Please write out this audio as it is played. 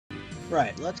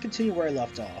Right, let's continue where I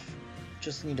left off.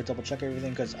 Just need to double check everything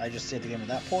because I just saved the game at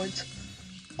that point.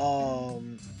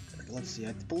 Let's see,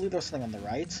 I believe there's something on the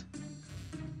right.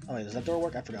 Oh wait, does that door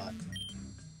work? I forgot.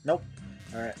 Nope.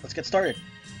 Alright, let's get started.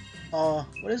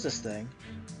 What is this thing?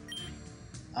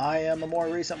 I am a more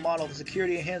recent model of the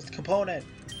security enhanced component.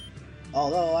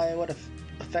 Although I would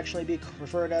affectionately be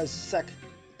referred as Sec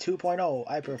 2.0,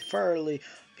 I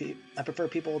prefer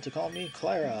people to call me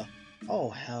Clara. Oh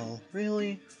hell,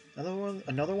 really?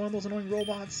 Another one of those annoying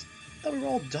robots? I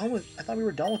thought we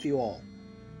were done with you all.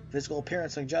 Physical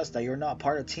appearance suggests that you're not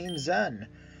part of Team Xen.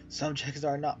 Subjects that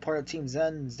are not part of Team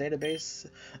Xen's database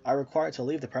are required to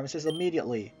leave the premises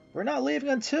immediately. We're not leaving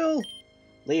until...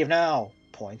 Leave now.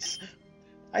 Points.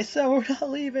 I said we're not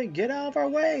leaving. Get out of our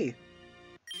way.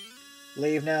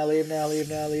 Leave now, leave now, leave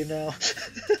now, leave now.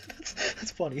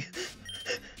 that's funny.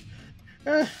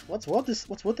 What's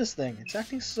with this thing? It's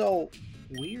acting so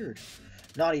weird.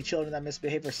 Naughty children that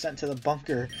misbehave are sent to the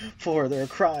bunker for their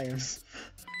crimes.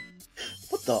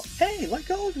 What the? Hey, let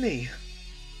go of me!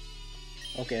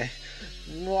 Okay.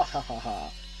 Mwahaha.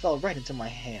 Fell right into my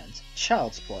hands.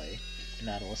 Child's play.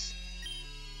 Madelis.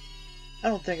 I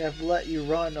don't think I've let you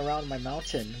run around my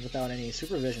mountain without any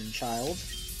supervision, child.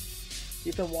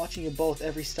 We've been watching you both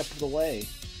every step of the way.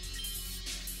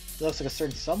 It looks like a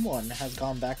certain someone has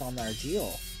gone back on our deal.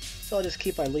 So I'll just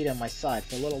keep my lead on my side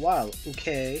for a little while,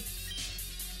 okay?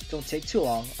 Don't take too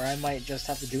long, or I might just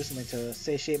have to do something to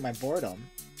satiate my boredom.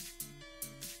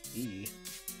 Eee.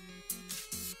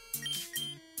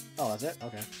 Oh, that's it?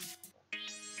 Okay.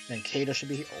 Then Keta should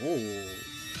be here.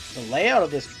 Oh, the layout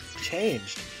of this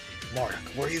changed. Mark,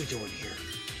 what are you doing here?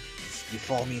 You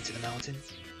follow me into the mountain?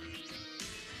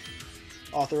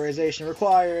 Authorization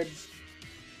required.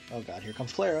 Oh god, here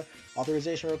comes Clara.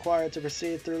 Authorization required to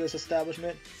proceed through this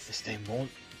establishment. This thing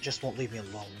won't leave me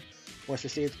alone. Voice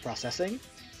received. Processing.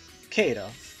 Keta.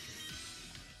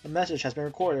 A message has been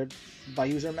recorded by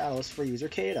user Madelis for user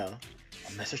Keta.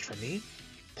 A message from me?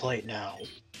 Play it now.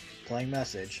 Playing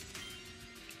message.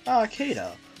 Ah,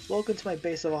 Keta. Welcome to my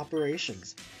base of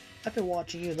operations. I've been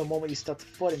watching you the moment you stepped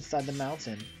foot inside the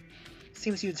mountain.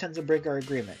 Seems you intend to break our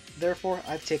agreement. Therefore,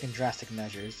 I've taken drastic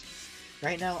measures.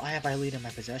 Right now, I have Aelita in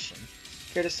my possession.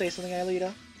 Care to say something,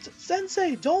 Aelita?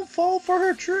 Sensei, don't fall for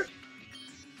her trick!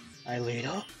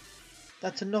 Aelita?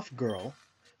 That's enough, girl.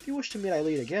 If you wish to meet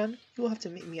Aelita again, you will have to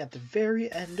meet me at the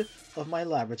very end of my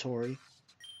laboratory.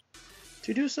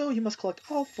 To do so, you must collect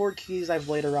all 4 keys I've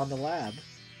laid around the lab.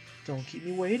 Don't keep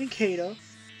me waiting, Keta.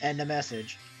 End a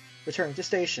message. Returning to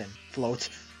station. Float.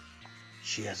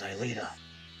 She has Aelita.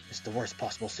 It's the worst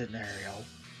possible scenario.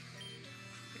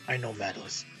 I know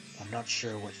Madelis. I'm not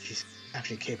sure what she's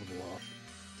actually capable of.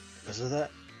 Because of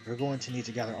that, we're going to need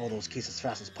to gather all those keys as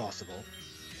fast as possible.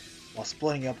 While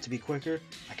splitting up to be quicker,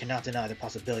 I cannot deny the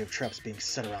possibility of traps being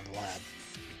set around the lab.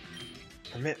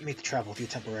 Permit me to travel with you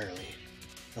temporarily.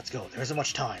 Let's go, there isn't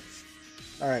much time.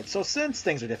 Alright, so since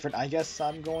things are different, I guess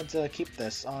I'm going to keep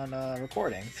this on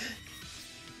recording.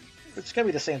 It's gonna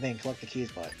be the same thing, collect the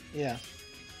keys, but yeah.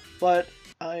 But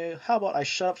how about I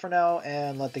shut up for now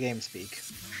and let the game speak.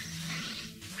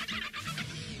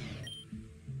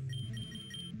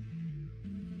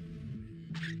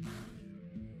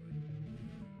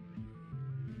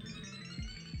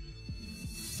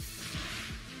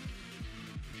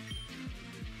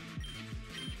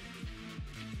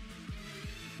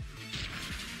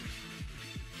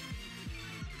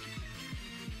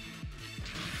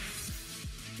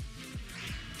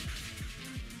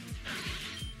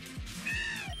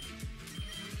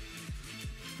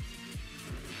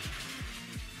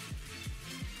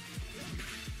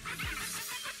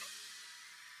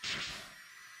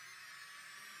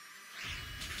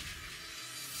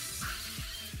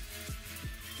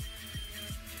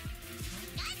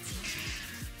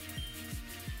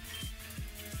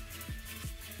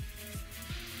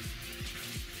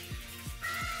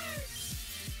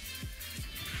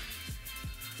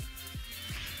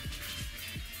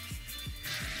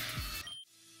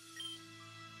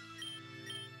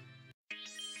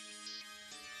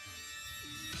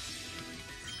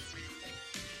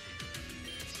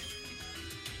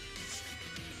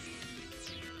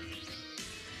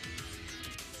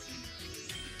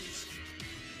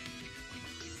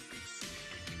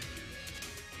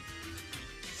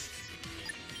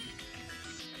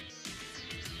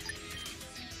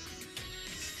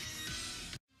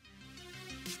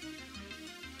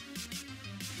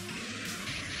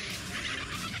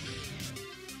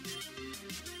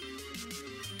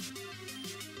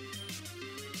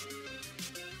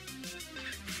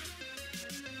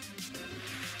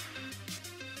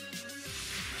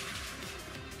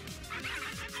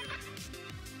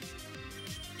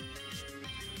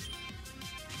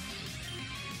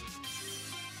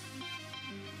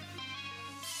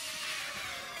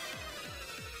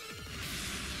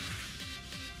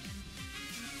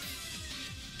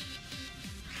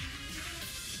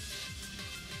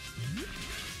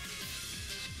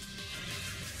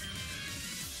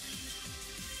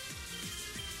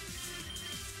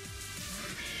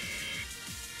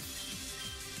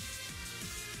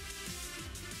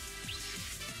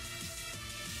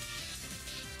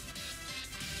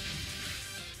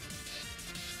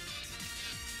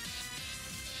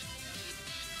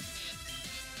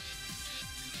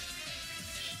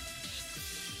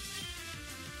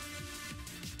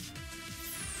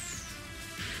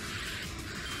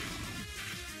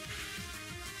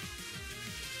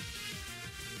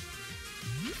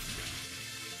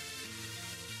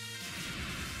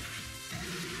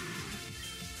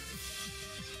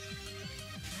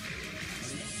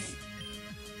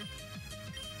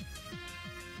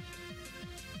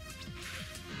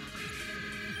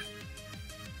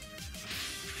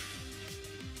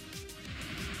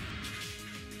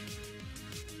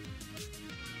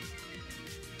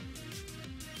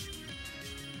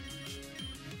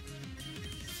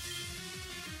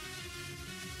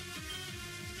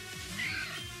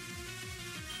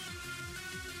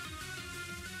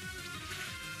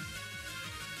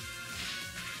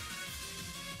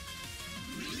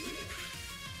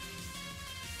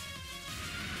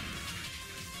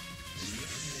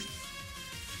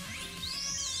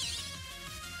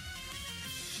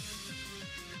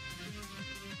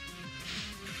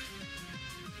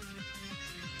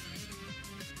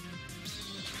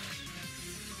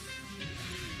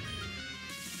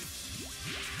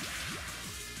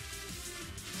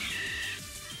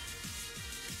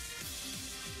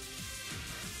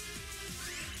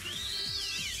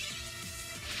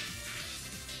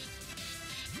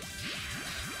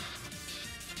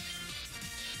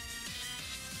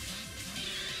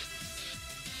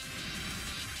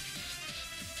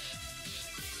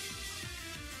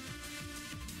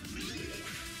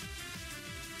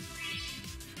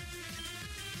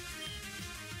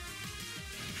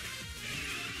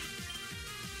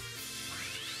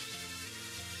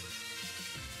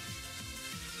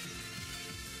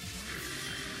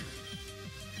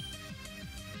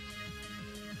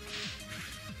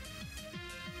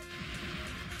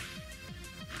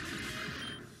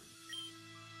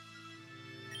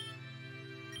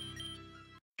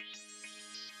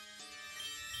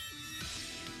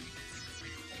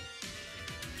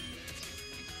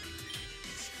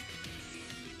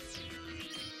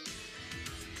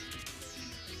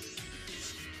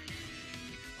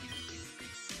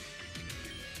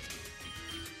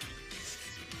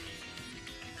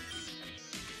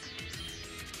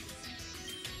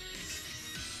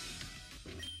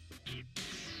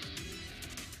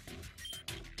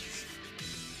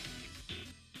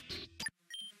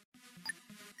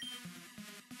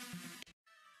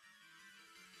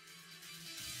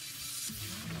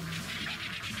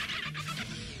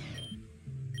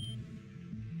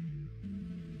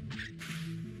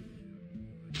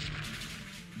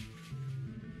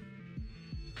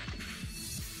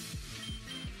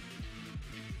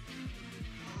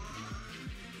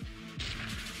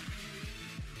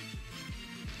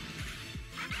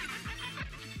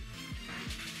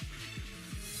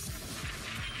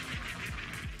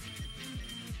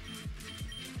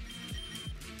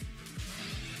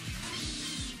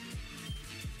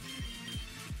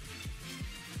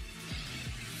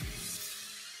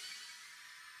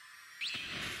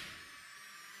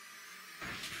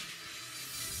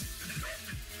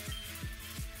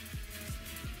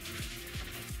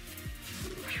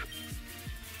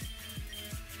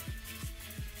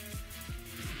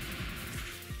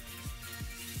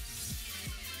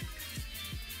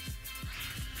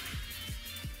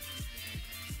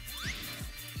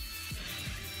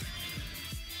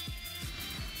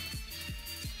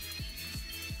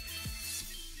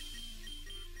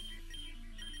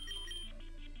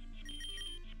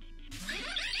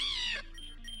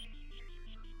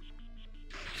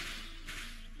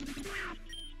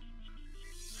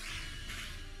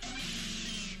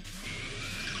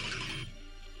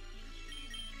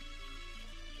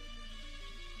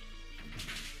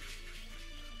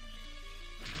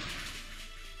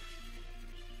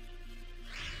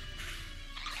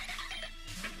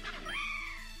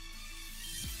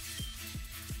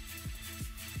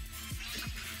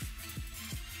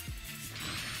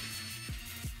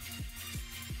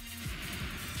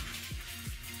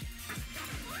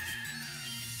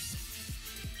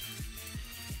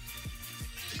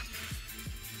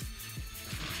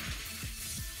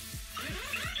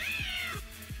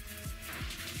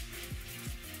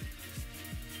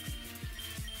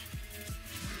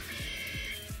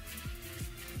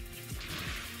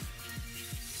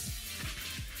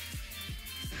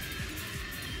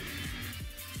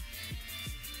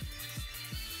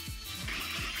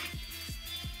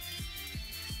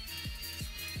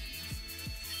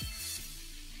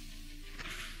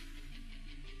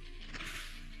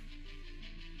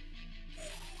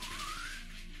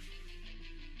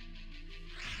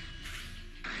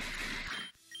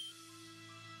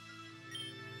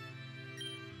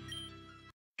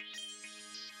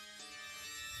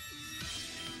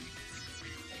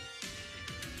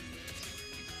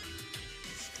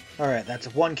 Alright, that's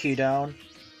one key down.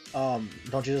 Don't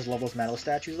you just love those Madelis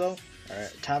statues though?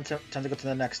 Alright, time to go to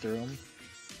the next room.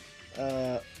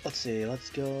 Let's see, let's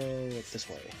go this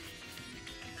way.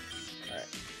 Alright.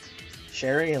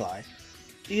 Sharing Eli.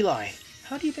 Eli,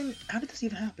 how did this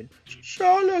even happen?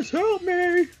 Charlotte, help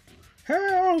me!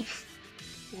 Help!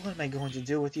 What am I going to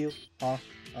do with you? Huh?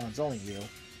 Oh, it's only you.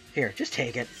 Here, just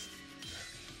take it.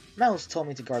 Madelis told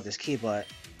me to guard this key, but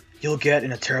you'll get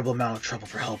in a terrible amount of trouble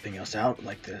for helping us out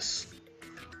like this.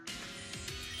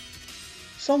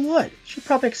 So what? She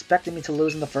probably expected me to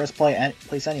lose in the first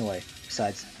place anyway.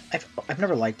 Besides, I've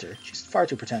never liked her. She's far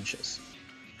too pretentious.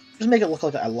 Just make it look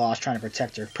like I lost trying to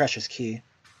protect her precious key.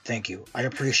 Thank you. I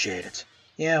appreciate it.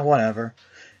 Yeah, whatever.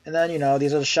 And then, you know,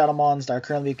 these are the Shadowmons that are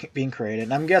currently being created.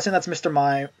 And I'm guessing that's Mr.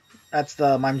 Mime. That's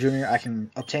the Mime Jr. I can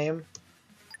obtain.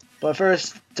 But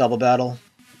first, double battle.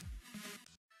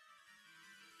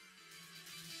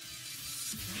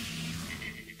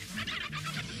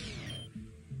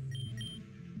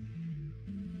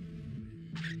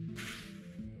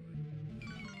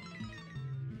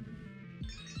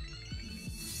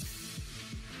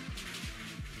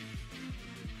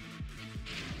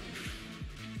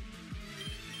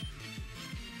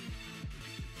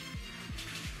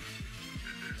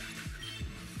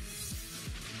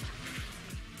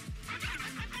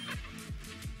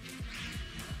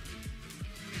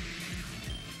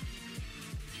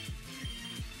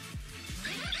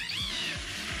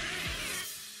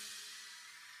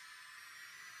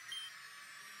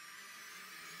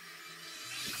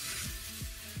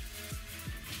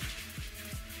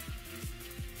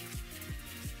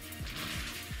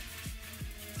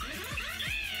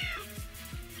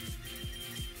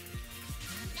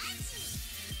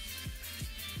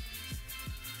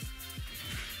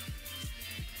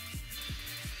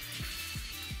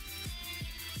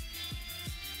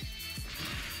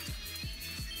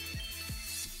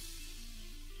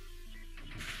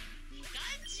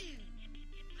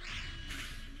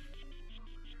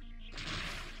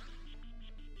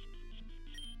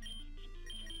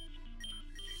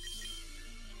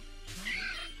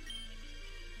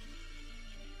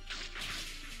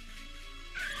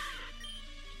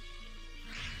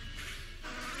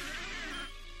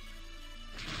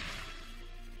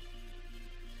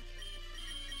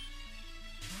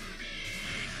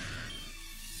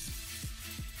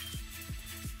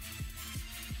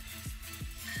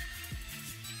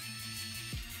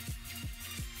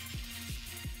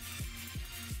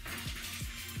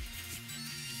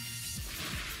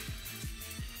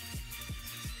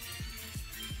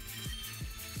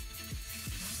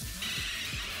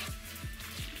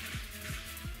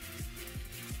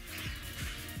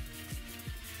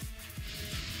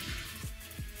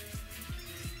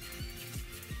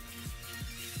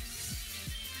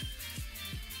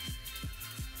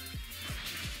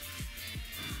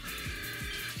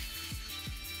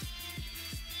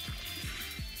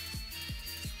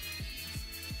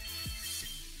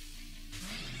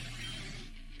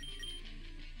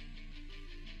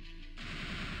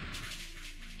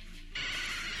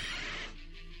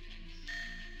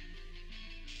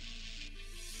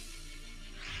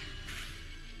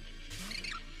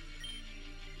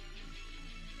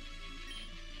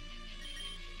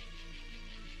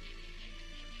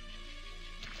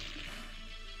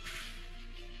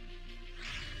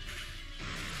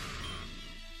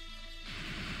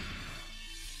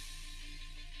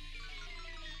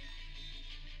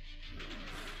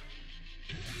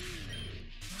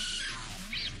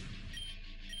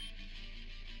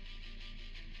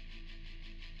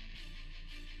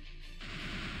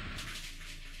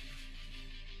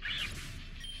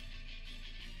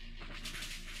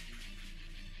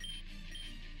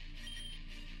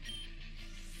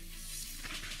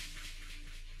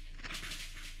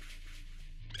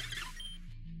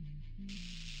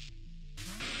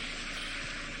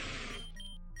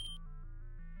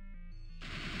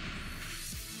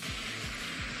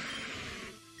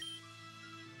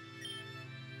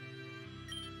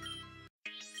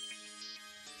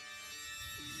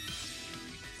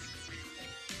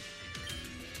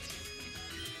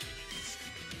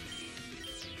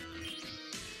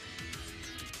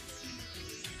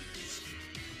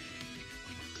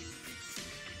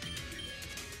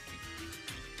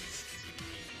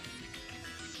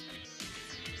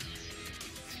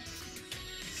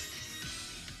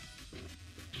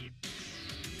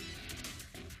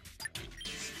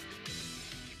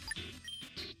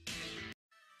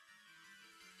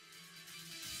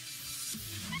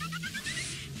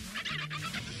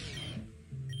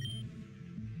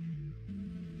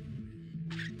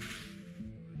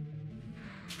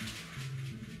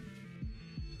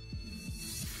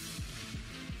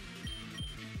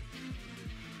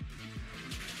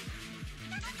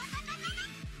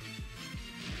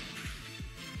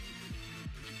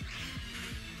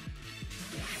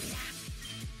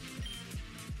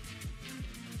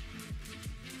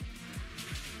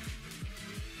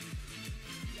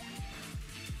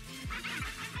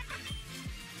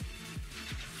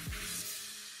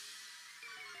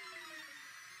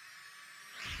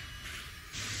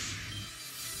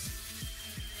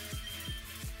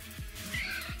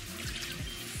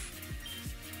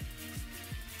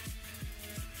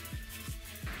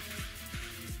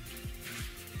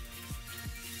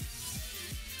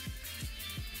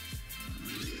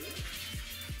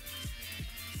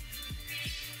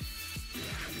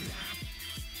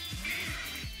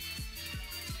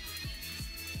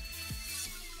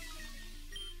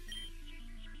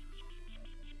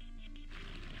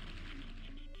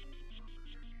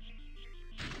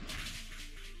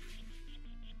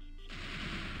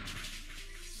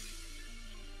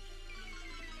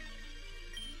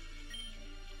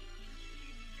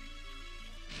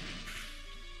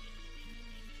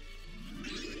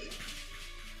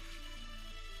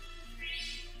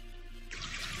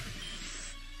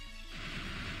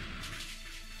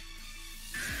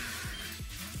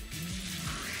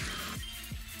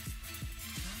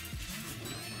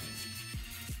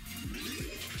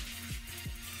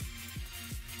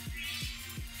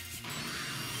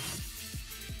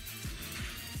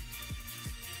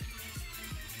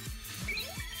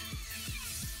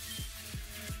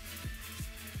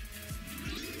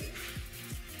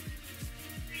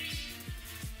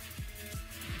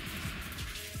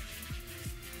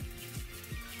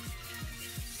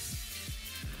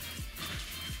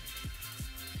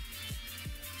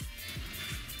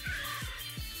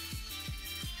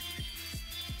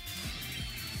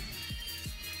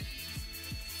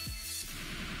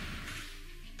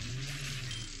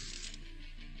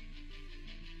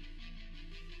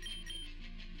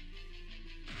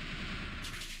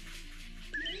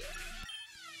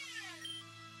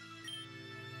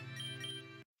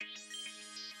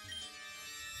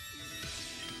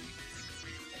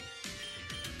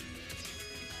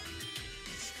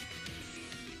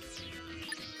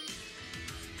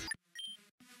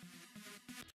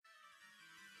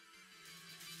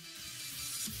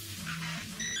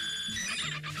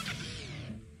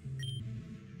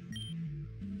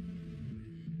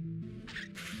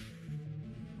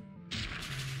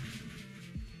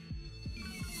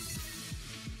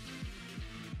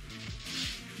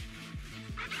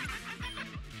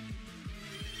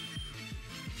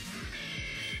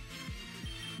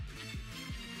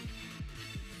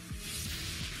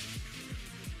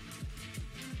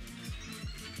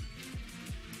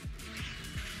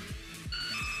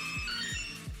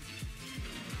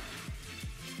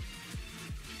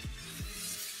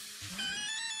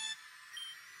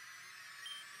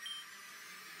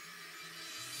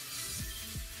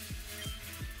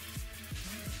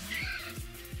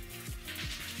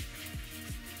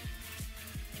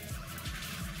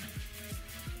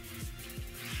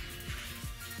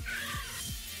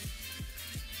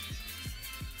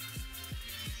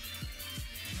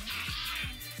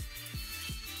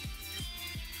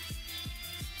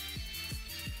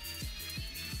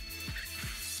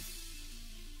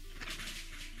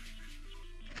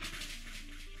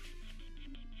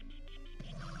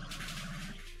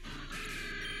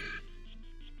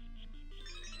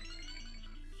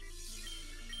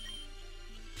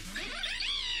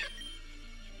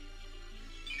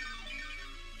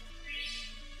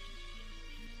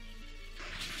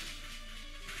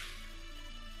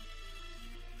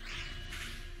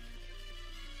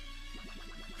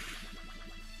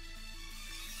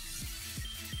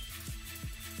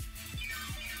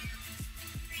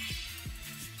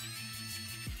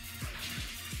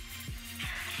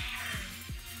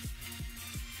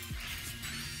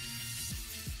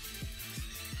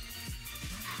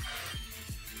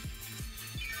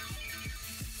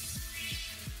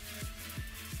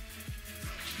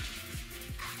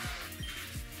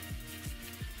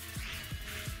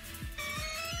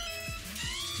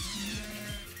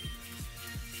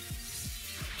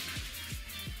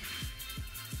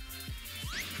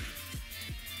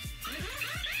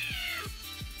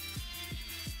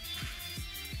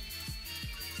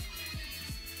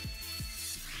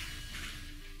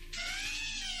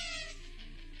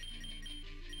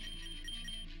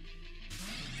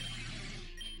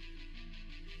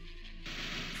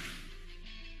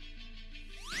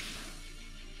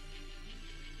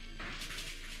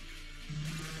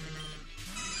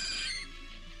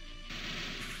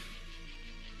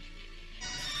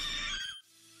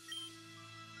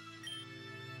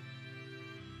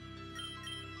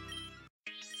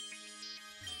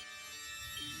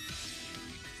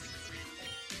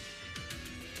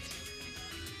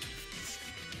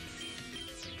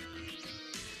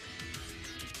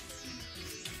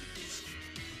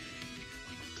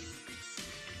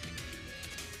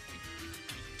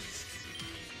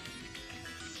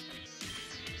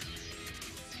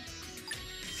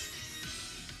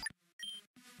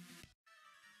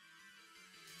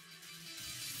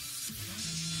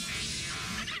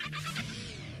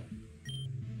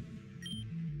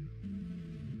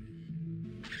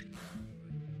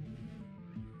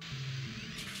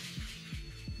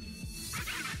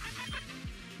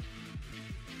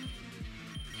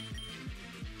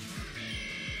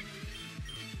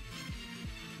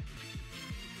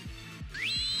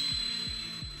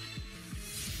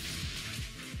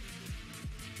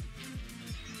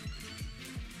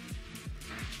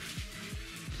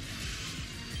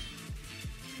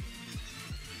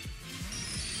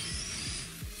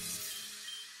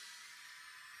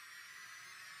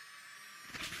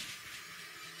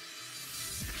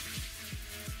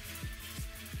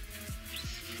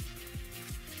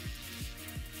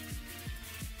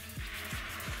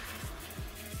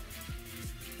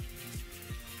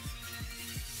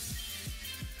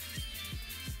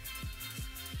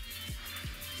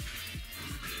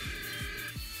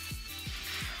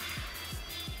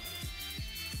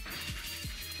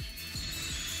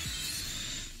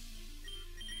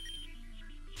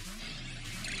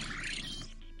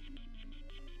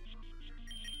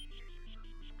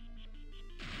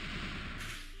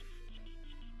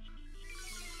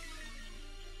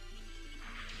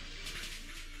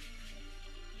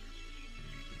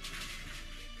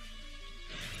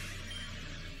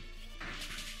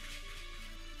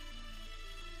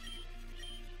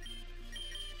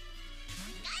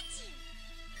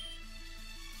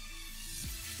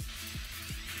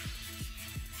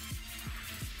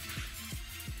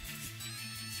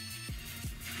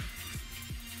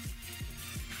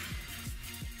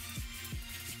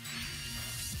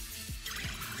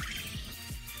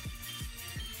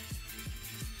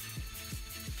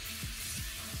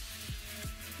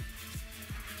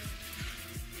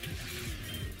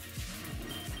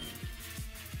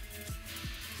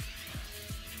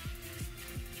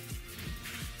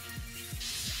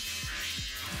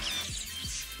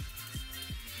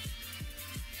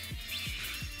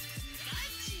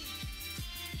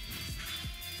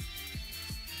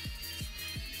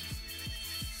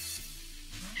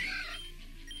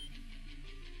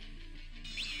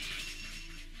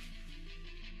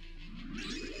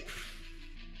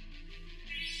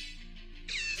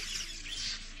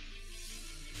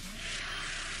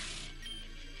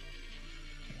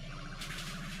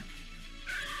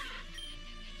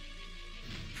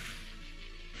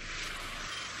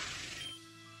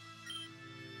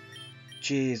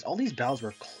 Jeez, all these battles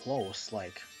were close,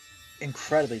 like,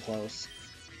 incredibly close.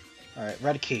 Alright,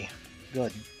 red key.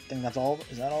 Good. I think that's all.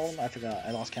 Is that all of them? I forgot.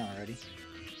 I lost count already.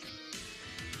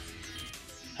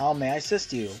 How may I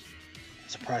assist you? I'm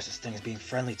surprised this thing is being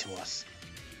friendly to us.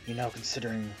 You know,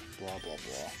 considering blah blah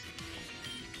blah.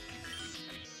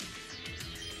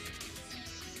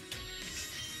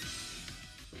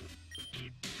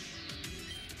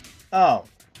 Oh.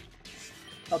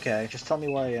 Okay, just tell me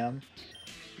where I am.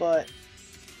 But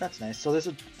that's nice. So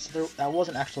that was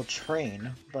an actual train,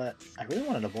 but I really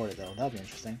wanted to board it though. That'd be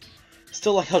interesting.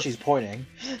 Still like how she's pointing.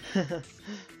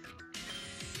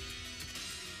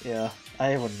 Yeah,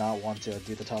 I would not want to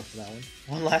do the talk for that one.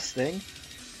 One last thing.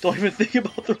 Don't even think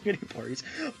about throwing any parties.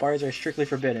 Parties are strictly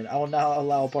forbidden. I will not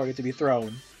allow a party to be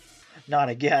thrown. Not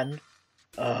again.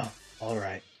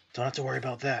 Alright. Don't have to worry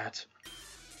about that.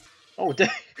 Oh, dang.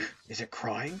 Is it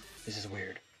crying? This is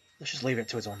weird. Let's just leave it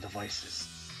to its own devices.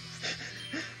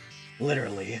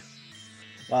 Literally.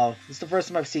 Wow, this is the first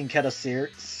time I've seen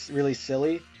Keta really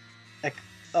silly.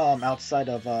 Outside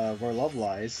of Where Love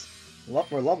Lies.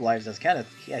 Where Love Lies as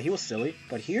Kenneth. Yeah, he was silly.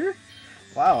 But here?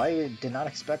 Wow, I did not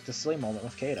expect a silly moment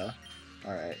with Keta.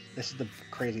 Alright, this is the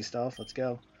crazy stuff. Let's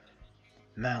go.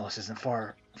 Madelis isn't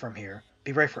far from here.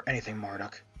 Be ready for anything,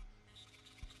 Marduk.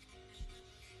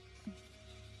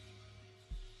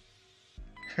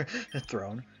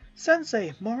 Throne.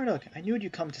 Sensei, Marduk, I knew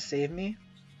you'd come to save me.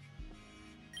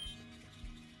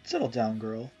 Settle down,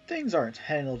 girl. Things aren't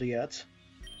handled yet.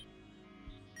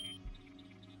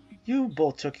 You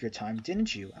both took your time,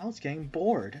 didn't you? I was getting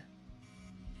bored.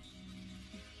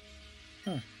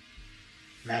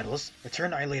 Madelis,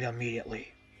 return to Aelita immediately.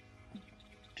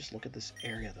 Just look at this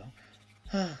area,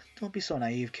 though. Don't be so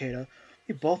naive, Keta.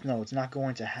 We both know it's not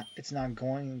going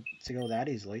to go that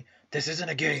easily. This isn't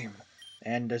a game.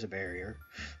 And there's a barrier.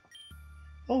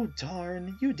 Oh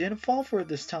darn, you didn't fall for it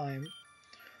this time.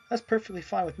 That's perfectly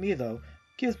fine with me, though.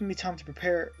 Gives me time to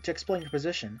prepare to explain your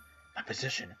position. My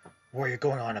position? What are you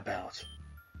going on about?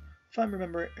 If I'm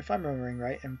remembering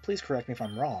right, and please correct me if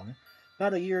I'm wrong,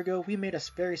 about a year ago we made a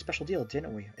very special deal,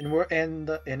 didn't we? And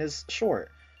is short.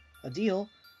 A deal?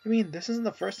 You mean this isn't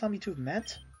the first time you two have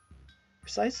met?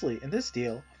 Precisely. In this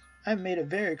deal, I've made it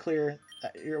very clear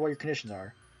what your conditions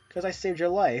are. Because I saved your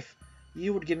life,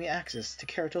 you would give me access to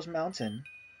Keratos Mountain.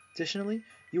 Additionally,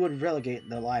 you would relegate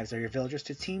the lives of your villagers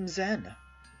to Team Xen.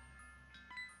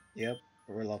 Yep,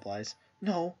 where love lies.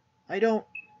 No, I don't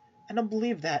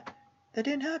believe that. That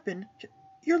didn't happen.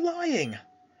 You're lying.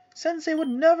 Sensei would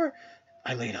never...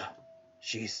 Aelita,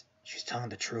 she's telling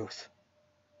the truth.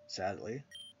 Sadly.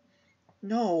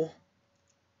 No.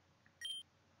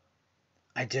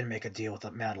 I did make a deal with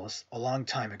Madelis a long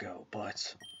time ago,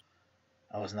 but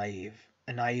I was naive.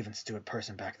 A naive and stupid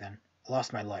person back then. I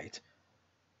lost my light.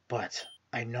 But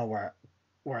I know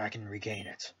where I can regain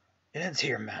it. It ends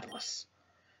here, Madelis.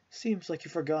 Seems like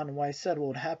you've forgotten why I said what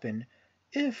would happen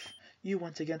if you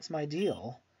went against my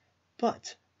deal.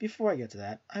 But before I get to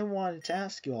that, I wanted to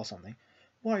ask you all something.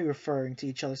 Why are you referring to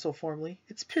each other so formally?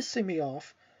 It's pissing me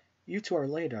off. You two are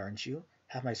late, aren't you?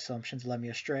 Have my assumptions led me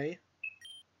astray?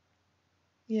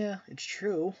 Yeah, it's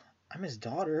true. I'm his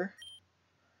daughter.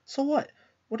 So what?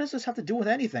 What does this have to do with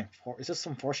anything? Is this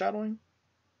some foreshadowing?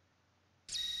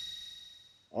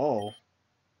 Oh.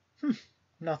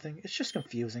 Nothing. It's just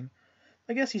confusing.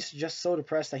 I guess he's just so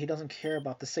depressed that he doesn't care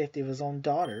about the safety of his own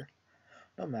daughter.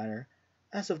 No matter.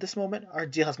 As of this moment, our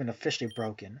deal has been officially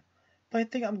broken. But I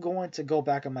think I'm going to go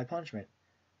back on my punishment.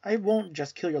 I won't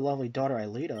just kill your lovely daughter,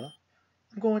 Aelita.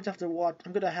 I'm going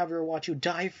to have her watch you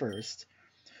die first.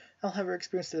 I'll have her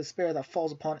experience the despair that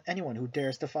falls upon anyone who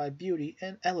dares defy beauty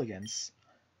and elegance.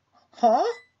 Huh?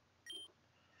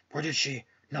 Where did she?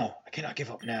 No, I cannot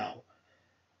give up now.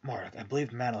 Marduk, I believe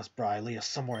Madelis brought Aelita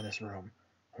somewhere in this room.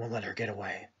 I won't let her get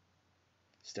away.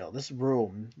 Still, this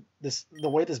room, the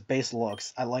way this base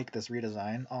looks, I like this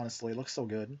redesign. Honestly, it looks so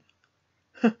good.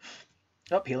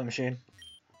 Oh, healing machine.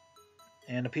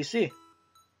 And a PC.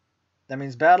 That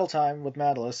means battle time with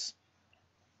Madelis.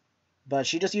 But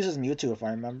she just uses Mewtwo, if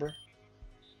I remember.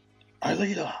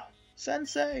 Aelita!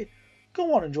 Sensei!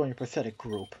 Go on and join your pathetic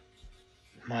group.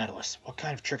 Madelis, what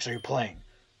kind of tricks are you playing?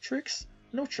 Tricks?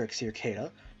 No tricks here,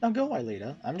 Keta. Now go,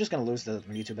 Aelita. I'm just gonna lose the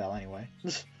Mewtwo battle anyway.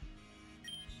 I've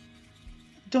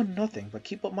done nothing but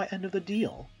keep up my end of the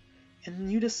deal.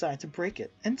 And you decide to break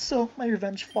it. And so, my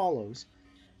revenge follows.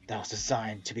 That was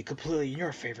designed to be completely in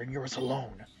your favor and yours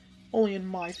alone. Only in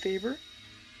my favor?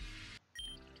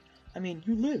 I mean,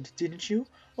 you lived, didn't you?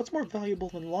 What's more valuable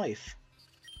than life?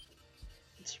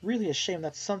 It's really a shame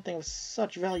that something of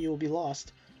such value will be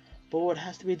lost. But what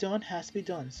has to be done, has to be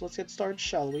done. So let's get started,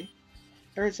 shall we?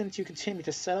 Ever since you continued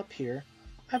to set up here,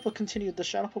 I will continue the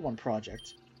Shadow Pokemon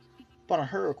project. But on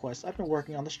her request, I've been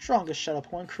working on the strongest Shadow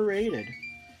Pokemon created.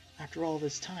 After all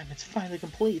this time, it's finally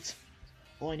complete.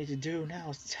 All I need to do now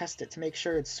is test it to make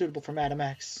sure it's suitable for Madam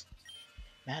X.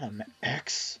 Madam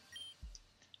X?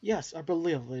 Yes, our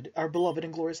beloved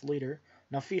and glorious leader.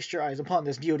 Now feast your eyes upon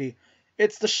this beauty.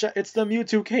 It's the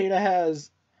Mewtwo Keta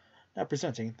has. Now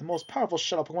presenting the most powerful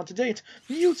Shadow Pokemon to date,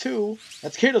 Mewtwo.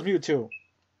 That's Keta's Mewtwo.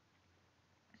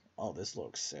 Oh, this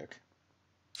looks sick.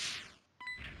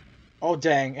 Oh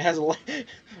dang, it has a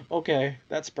okay,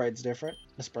 that sprite's different.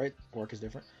 The sprite work is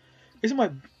different. Isn't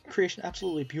my creation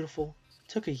absolutely beautiful? It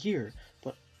took a year,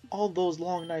 but all those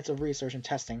long nights of research and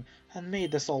testing have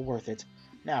made this all worth it.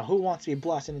 Now, who wants to be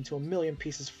blasted into a million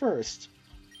pieces first?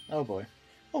 Oh boy.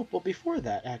 Oh, but before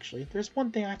that, actually, there's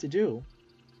one thing I have to do.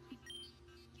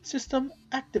 System,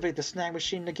 activate the Snag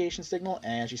Machine negation signal,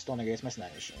 and she still negates my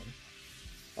Snag Machine.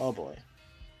 Oh boy.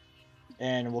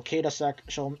 And will Keta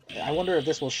show... I wonder if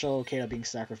this will show Keta being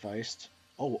sacrificed.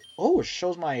 Oh, it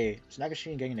shows my Snag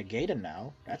Machine getting negated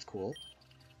now. That's cool.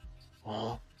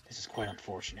 Well, this is quite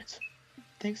unfortunate.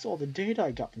 Thanks to all the data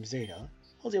I got from Zeta,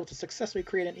 I was able to successfully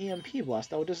create an EMP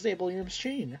blast that would disable your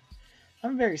machine.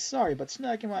 I'm very sorry, but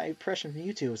snagging my impression from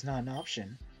Mewtwo is not an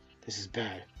option. This is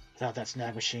bad. Without that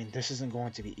Snag Machine, this isn't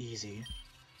going to be easy.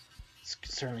 It's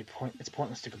certainly it's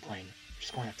pointless to complain. We're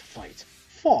just going to have to fight.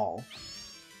 Fall?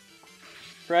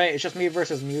 Right, it's just me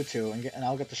versus Mewtwo, and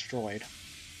I'll get destroyed.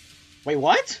 Wait,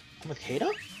 what? I'm with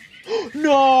Keta?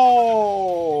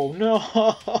 No!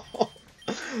 No!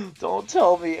 Don't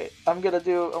tell me I'm gonna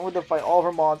fight all of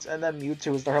her mons and then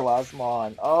Mewtwo is her last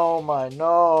mon. Oh my,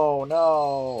 no.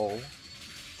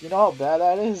 Do you know how bad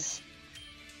that is?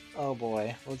 Oh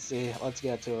boy, let's see. Let's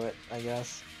get to it, I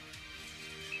guess.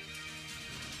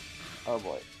 Oh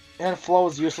boy. And Flow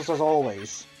is useless as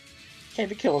always. Can't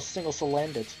even kill a single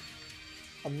Salandit.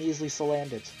 A measly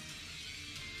Salandit.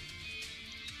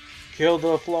 Kill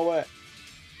the Flowette.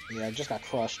 Yeah, I just got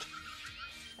crushed.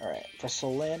 Alright, for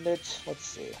Salandit, let's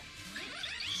see.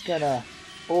 Just gonna...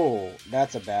 Oh,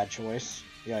 that's a bad choice.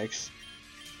 Yikes.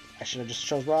 I should have just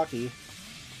chose Rocky.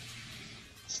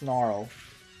 Snarl.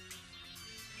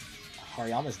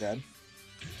 Hariyama's dead.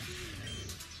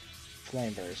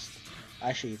 Flame Burst.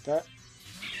 I should eat that.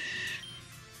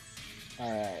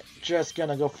 Alright, just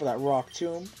gonna go for that Rock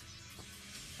Tomb.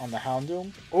 On the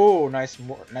Houndoom. Oh, nice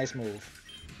move.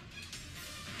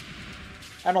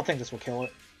 I don't think this will kill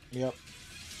it. Yep.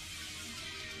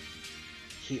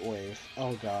 Heat Wave.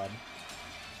 Oh god.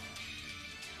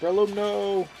 Breloom,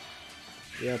 no!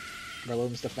 Yep.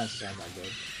 Breloom's defenses aren't that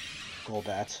good.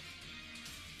 Golbat.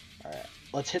 Alright.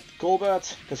 Let's hit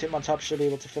Golbat, because Hitmontop should be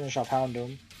able to finish off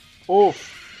Houndoom.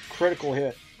 Oof! Critical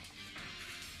hit.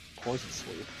 Poison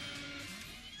Sweep.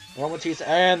 Aromatisse,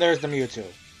 and there's the Mewtwo.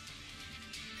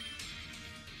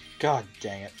 God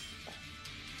dang it.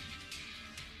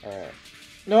 Alright.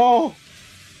 No!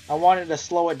 I wanted to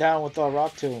slow it down with the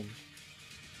Rock Tomb.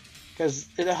 Because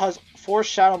it has 4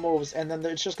 shadow moves, and then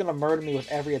it's just going to murder me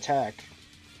with every attack.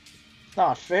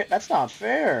 Not fair. That's not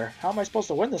fair. How am I supposed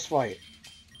to win this fight?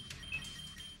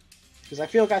 Because I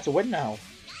feel like I have to win now.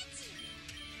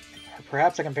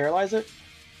 Perhaps I can paralyze it?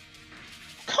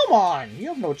 Come on! You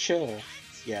have no chill.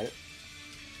 Get it?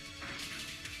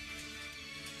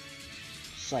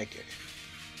 Psychic.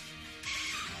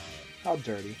 How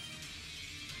dirty.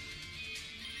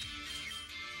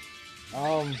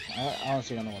 I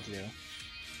honestly don't know what to do.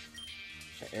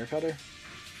 Air Cutter?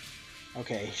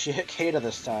 Okay, she hit Keta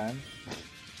this time.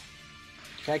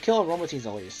 Can I kill Aromatisse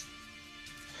at least?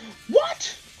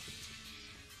 What?!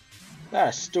 That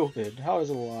is stupid. How is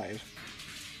it alive?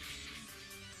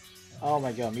 Oh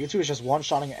my god, Mewtwo is just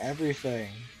one-shotting everything.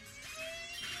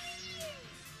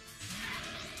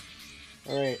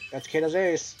 Alright, that's Keta's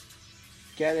ace.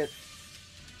 Get it.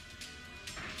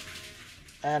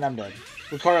 And I'm dead.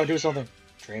 Lucario, do something.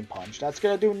 Drain Punch. That's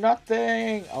gonna do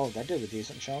nothing! Oh, that did a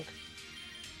decent chunk.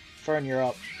 Fern, you're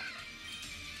up.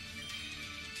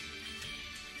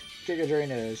 Giga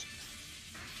Drain it is.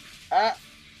 Ah!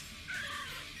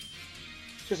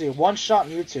 Just a one-shot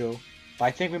Mewtwo, but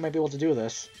I think we might be able to do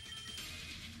this.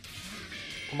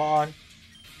 Come on.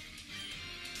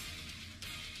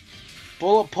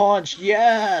 Bullet Punch,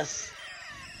 yes!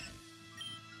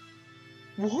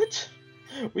 What?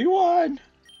 We won!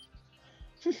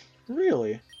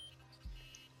 Really?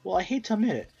 Well, I hate to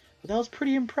admit it, but that was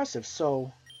pretty impressive,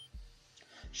 so...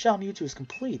 Shao Mewtwo is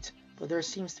complete, but there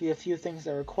seems to be a few things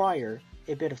that require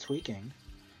a bit of tweaking.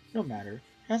 No matter,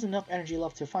 it has enough energy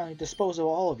left to finally dispose of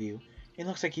all of you. It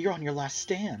looks like you're on your last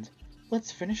stand.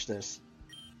 Let's finish this.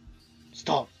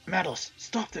 Stop! Madelis,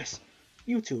 stop this!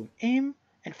 Mewtwo, aim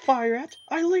and fire at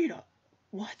Aelita.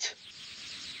 What?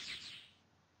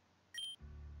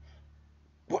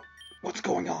 What's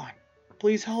going on?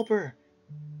 Please help her.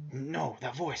 No,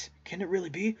 that voice. Can it really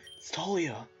be? It's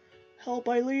Talia. Help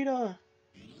Aelita.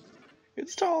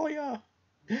 It's Talia.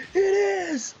 It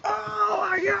is! Oh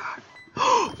my god!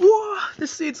 Whoa!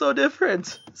 This scene's so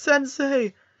different.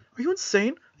 Sensei! Are you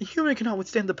insane? A human cannot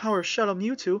withstand the power of Shadow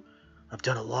Mewtwo. I've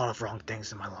done a lot of wrong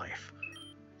things in my life.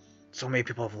 So many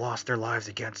people have lost their lives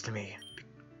against me.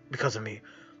 Because of me,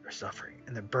 they're suffering,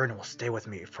 and the burden will stay with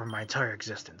me for my entire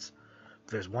existence.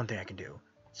 But there's one thing I can do.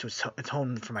 To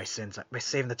atone for my sins by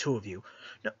saving the two of you.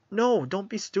 No, don't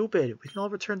be stupid. We can all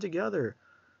return together.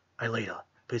 Aelita,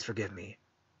 please forgive me.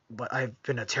 But I've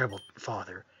been a terrible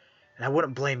father, and I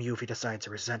wouldn't blame you if you decided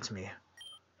to resent me.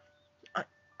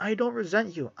 I don't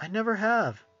resent you. I never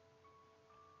have.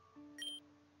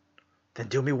 Then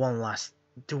do one last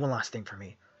thing for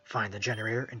me. Find the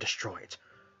generator and destroy it.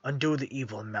 Undo the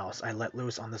evil and malice I let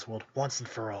loose on this world once and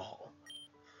for all.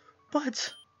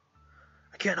 But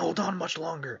I can't hold on much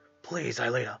longer. Please,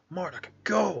 Aelita, Marduk,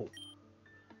 go!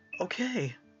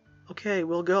 Okay,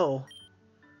 we'll go.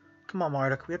 Come on,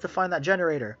 Marduk, we have to find that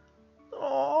generator.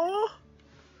 Aww.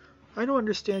 I don't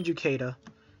understand you, Keta.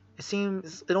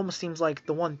 It almost seems like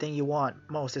the one thing you want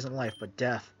most isn't life, but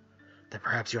death. Then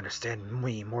perhaps you understand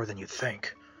me more than you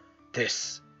think.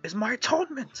 This is my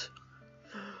atonement.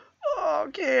 Oh,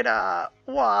 Keta,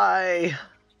 why?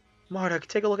 Marduk,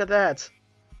 take a look at that.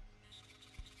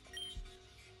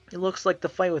 It looks like the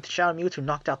fight with Shadow Mewtwo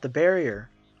knocked out the barrier.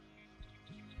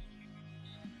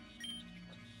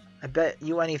 I bet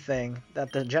you anything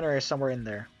that the generator is somewhere in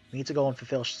there. We need to go and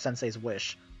fulfill Sensei's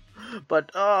wish.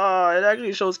 But, it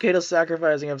actually shows Keta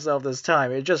sacrificing himself this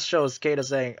time. It just shows Keta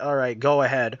saying, alright, go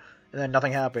ahead, and then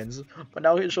nothing happens. But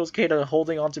now it shows Keta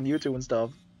holding on to Mewtwo and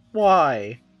stuff.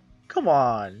 Why? Come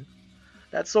on.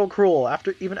 That's so cruel,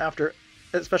 even after,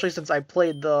 especially since I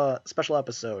played the special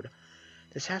episode.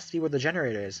 This has to be where the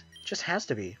generator is. It just has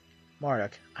to be.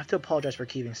 Marduk, I have to apologize for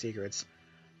keeping secrets.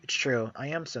 It's true, I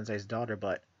am Sensei's daughter,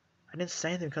 but I didn't say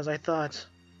anything because I thought...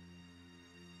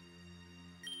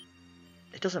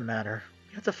 It doesn't matter.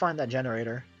 We have to find that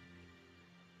generator.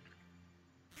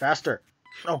 Faster!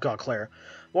 Oh god, Claire.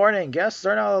 Warning, guests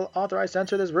are not authorized to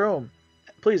enter this room.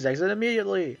 Please exit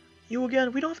immediately. You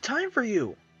again? We don't have time for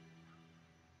you.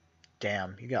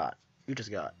 Damn, you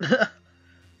just got.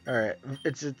 Alright,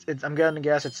 I'm gonna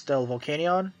guess it's still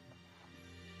Volcanion.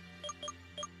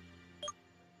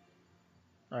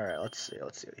 Alright, let's see.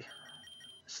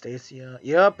 Stacia.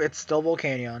 Yep, it's still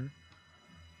Volcanion.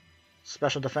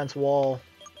 Special defense wall.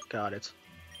 Got it.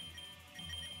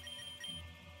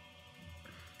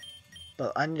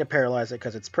 But I need to paralyze it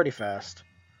because it's pretty fast.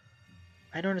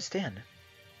 I don't understand.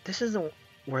 This isn't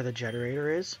where the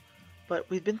generator is, but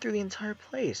we've been through the entire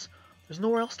place. There's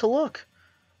nowhere else to look.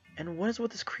 And what is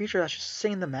with this creature that's just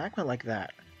sitting in the magma like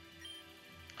that?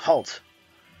 Halt!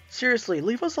 Seriously,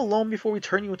 leave us alone before we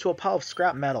turn you into a pile of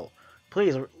scrap metal.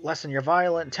 Please lessen your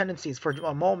violent tendencies for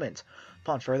a moment.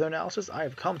 Upon further analysis, I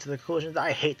have come to the conclusion that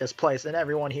I hate this place and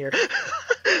everyone here.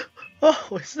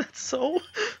 Oh, is that so?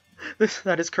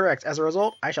 That is correct. As a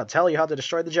result, I shall tell you how to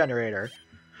destroy the generator.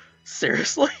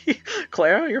 Seriously?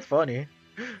 Clara, you're funny.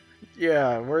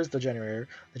 Yeah, where's the generator?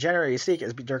 The generator you seek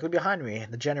is directly behind me.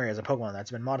 The generator is a Pokemon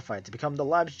that's been modified to become the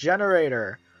lab's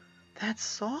generator.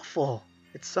 That's awful.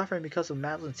 It's suffering because of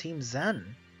Madelis Team Xen.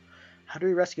 How do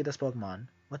we rescue this Pokemon?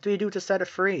 What do we do to set it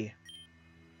free?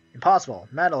 Impossible.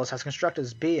 Madelis has constructed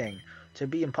this being to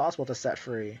be impossible to set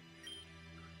free.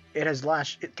 It has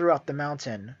lashed throughout the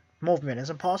mountain. Movement is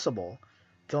impossible.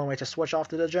 The only way to switch off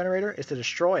the generator is to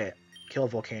destroy it. Kill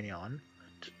Volcanion.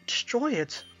 Destroy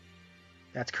it?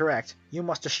 That's correct. You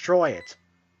must destroy it.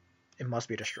 It must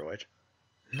be destroyed.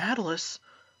 Madelis?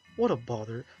 What a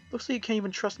bother. Looks like you can't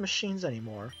even trust machines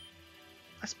anymore.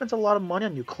 I spent a lot of money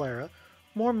on you, Clara.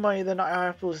 More money than I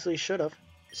obviously should have.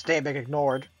 Stay being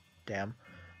ignored. Damn.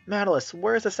 Madelis,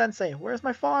 where's the sensei? Where's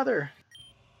my father?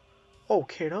 Oh,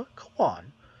 Keta, come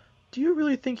on. Do you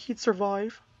really think he'd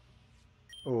survive?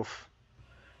 Oof.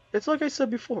 It's like I said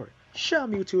before. Shadow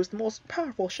Mewtwo is the most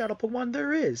powerful Shadow Pokemon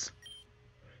there is.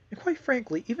 And quite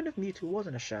frankly, even if Mewtwo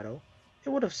wasn't a Shadow, it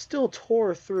would have still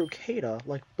tore through Keta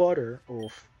like butter.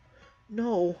 Oof.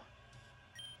 No.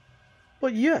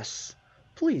 But yes.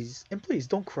 Please, and please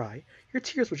don't cry. Your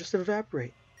tears will just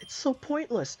evaporate. It's so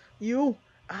pointless.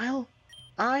 I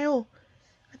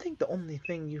think the only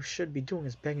thing you should be doing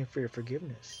is begging for your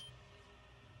forgiveness.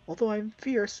 Although I'm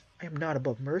fierce, I am not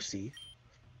above mercy.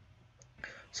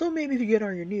 So maybe if you get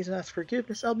on your knees and ask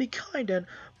forgiveness, I'll be kind and...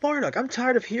 Marduk, I'm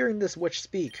tired of hearing this witch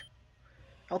speak.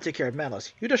 I'll take care of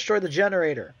Madelis. You destroy the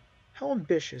generator. How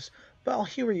ambitious, but I'll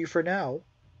humor you for now.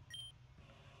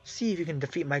 See if you can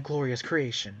defeat my glorious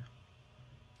creation.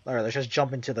 Alright, let's just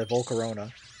jump into the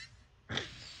Volcarona.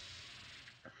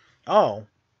 Oh.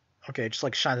 Okay, just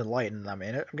like shine the light and I'm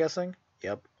in it, I'm guessing?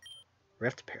 Yep.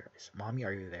 Rift Paradise. Mommy,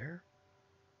 are you there?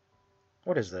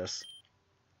 What is this?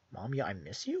 Mommy, I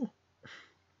miss you?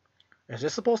 Is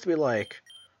this supposed to be like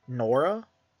Nora,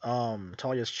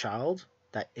 Talia's child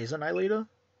that isn't Aelita?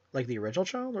 Like the original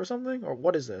child or something? Or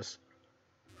what is this?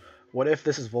 What if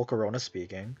this is Volcarona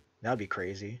speaking? That'd be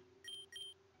crazy.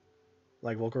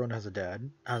 Like Volcarona has a dad,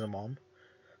 has a mom.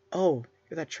 Oh,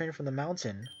 you're that trainer from the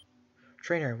mountain.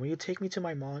 Trainer, will you take me to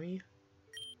my mommy?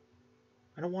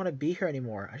 I don't want to be here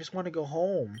anymore. I just want to go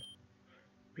home.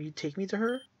 Will you take me to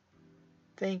her?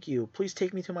 Thank you. Please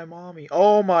take me to my mommy.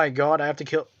 Oh my god, I have to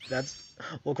kill... That's...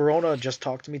 Volcarona just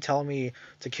talked to me telling me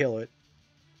to kill it.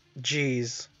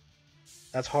 Jeez.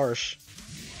 That's harsh.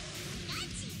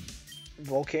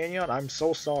 Volcanion, I'm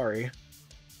so sorry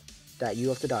that you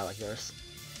have to die like this.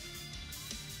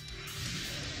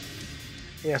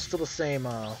 Yeah, still the same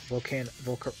Volcanion.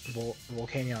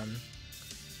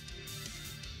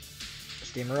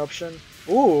 Steam Eruption.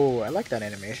 Ooh, I like that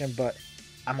animation, but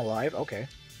I'm alive? Okay.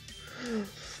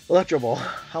 Electro Ball.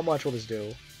 How much will this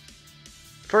do?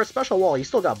 For a special wall, he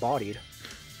still got bodied.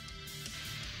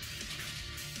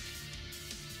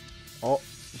 Oh,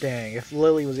 dang. If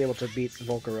Lily was able to beat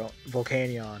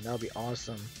Volcanion, that would be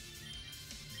awesome.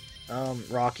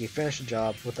 Rocky, finish the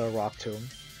job with a Rock Tomb.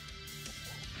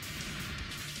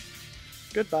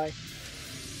 Goodbye.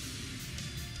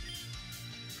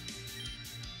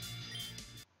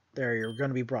 There, you're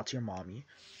gonna be brought to your mommy.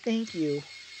 Thank you.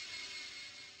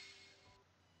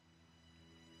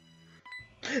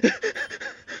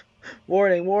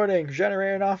 Warning, warning,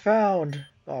 generator not found.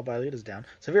 Oh, Aelita's down.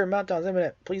 Severe meltdown is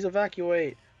imminent. Please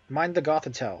evacuate. Mind the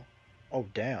Gothitelle. Oh,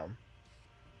 damn.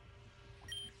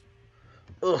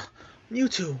 Ugh,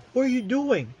 Mewtwo, what are you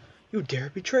doing? You dare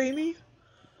betray me?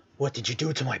 What did you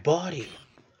do to my body?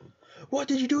 What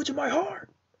did you do to my heart?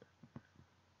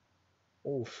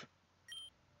 Oof.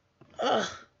 Ugh.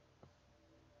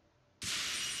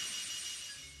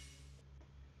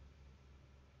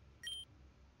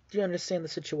 Do you understand the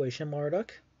situation,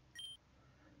 Marduk?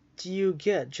 Do you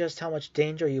get just how much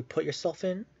danger you put yourself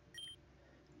in?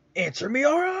 Answer me,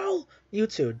 RL!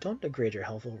 Mewtwo, don't degrade your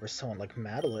health over someone like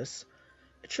Madelis.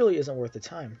 It truly isn't worth the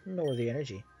time, nor the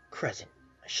energy. Crescent,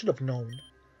 I should have known.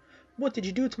 What did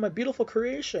you do to my beautiful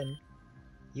creation?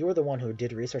 You were the one who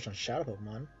did research on Shadow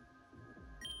Pokemon.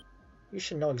 You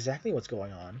should know exactly what's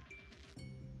going on.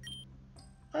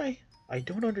 I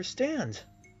don't understand.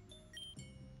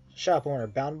 Shadow Pokemon are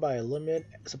bound by a limited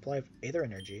supply of Aether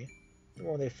Energy. The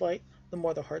more they fight, the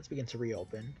more their hearts begin to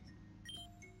reopen.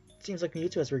 It seems like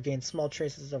Mewtwo has regained small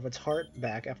traces of its heart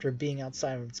back after being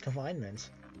outside of its confinement.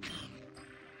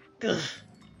 Ugh.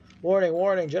 Warning,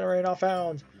 warning, generator not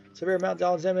found. Severe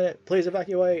meltdown is imminent. Please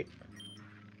evacuate.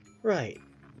 Right.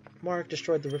 Mark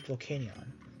destroyed the Rift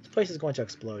Volcanion. This place is going to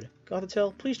explode.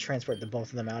 Gothitelle, please transport the both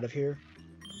of them out of here.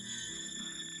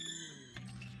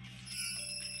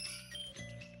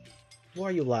 Why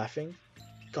are you laughing?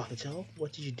 Gothitelle,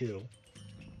 what did you do?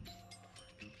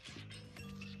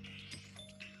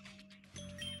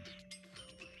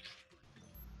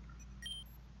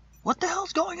 What the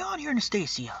hell's going on here,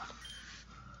 Anastasia?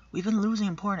 We've been losing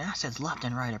important assets left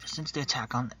and right ever since the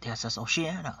attack on the SS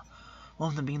Oceania.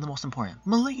 One of them being the most important,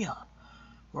 Melia.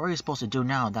 What are we supposed to do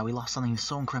now that we lost something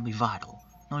so incredibly vital?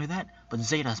 Not only that, but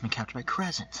Zeta has been captured by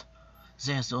Crescent.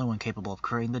 Zeta's the only one capable of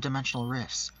creating the dimensional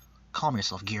rifts. Calm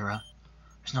yourself, Gira.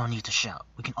 There's no need to shout.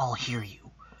 We can all hear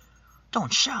you.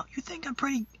 Don't shout. You think I'm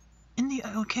pretty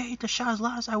okay to shout as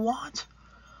loud as I want?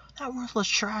 That worthless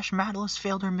trash Madelis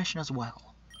failed her mission as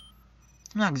well.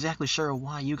 I'm not exactly sure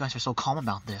why you guys are so calm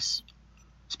about this.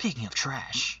 Speaking of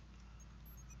trash.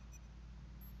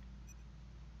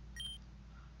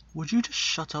 Would you just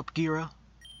shut up, Gira?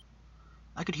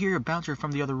 I could hear your bouncer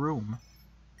from the other room.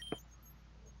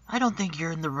 I don't think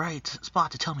you're in the right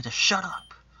spot to tell me to shut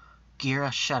up.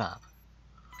 Gira, shut up.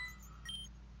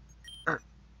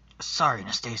 Sorry,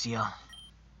 Anastasia.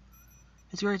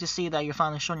 It's great to see that you're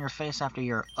finally showing your face after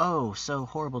your oh-so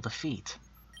horrible defeat.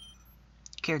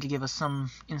 Care to give us some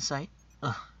insight?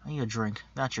 Ugh, I need a drink.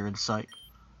 That's your insight.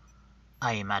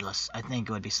 Aye, Madelis, I think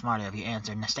it would be smarter if you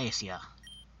answered Anastasia.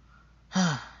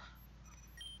 If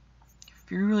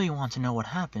you really want to know what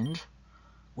happened,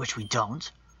 which we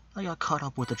don't, I got caught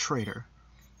up with a traitor.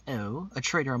 Oh, a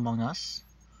traitor among us?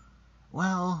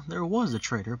 Well, there was a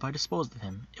traitor, but I disposed of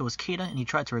him. It was Keta, and he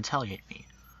tried to retaliate me.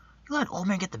 You let old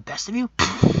man get the best of you?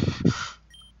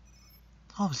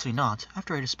 Obviously not.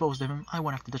 After I disposed of him, I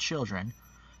went after the children.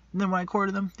 And then when I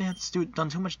cornered them, they had done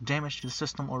too much damage to the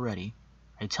system already.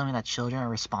 Are you telling me that children are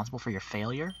responsible for your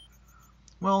failure?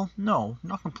 Well, no,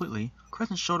 not completely.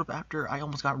 Crescent showed up after I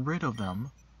almost got rid of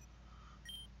them.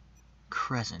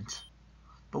 Crescent.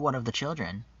 But what of the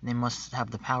children? They must have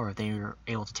the power if they were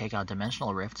able to take out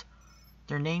Dimensional Rift.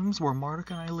 Their names were Mark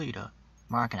and Ileta.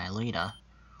 Mark and Ileta.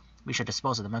 We should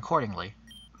dispose of them accordingly.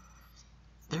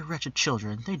 They're wretched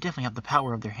children. They definitely have the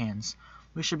power of their hands.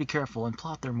 We should be careful and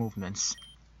plot their movements.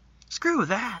 Screw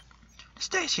that!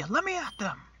 Stacia, let me at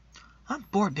them! I'm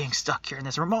bored being stuck here in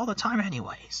this room all the time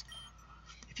anyways.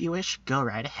 If you wish, go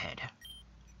right ahead.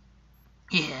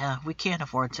 Yeah, we can't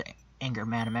afford to anger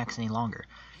Madam X any longer.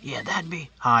 Yeah, that'd be...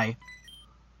 Hi.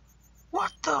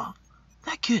 What the?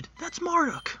 That kid, that's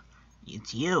Marduk.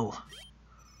 It's you.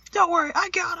 Don't worry, I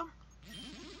got him.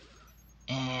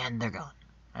 And they're gone.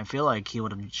 I feel like he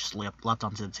would have just leapt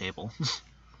onto the table.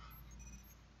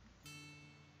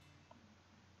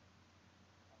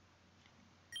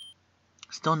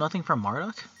 Still nothing from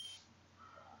Marduk?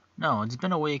 No, it's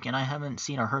been a week and I haven't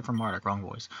seen or heard from Marduk. Wrong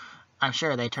voice. I'm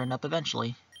sure they turned up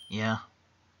eventually. Yeah.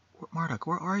 Marduk,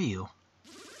 where are you?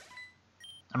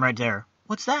 I'm right there.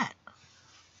 What's that?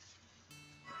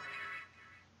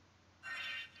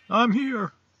 I'm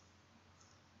here.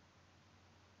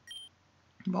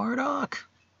 Marduk.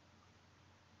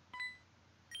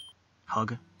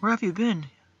 Hug. Where have you been?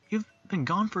 You've been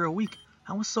gone for a week.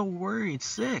 I was so worried,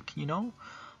 sick, you know?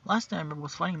 Last time I remember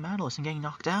was fighting Madelis and getting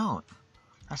knocked out.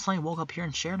 I suddenly woke up here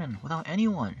in Sheridan without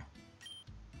anyone.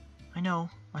 I know,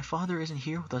 my father isn't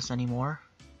here with us anymore.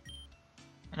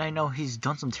 And I know he's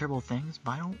done some terrible things,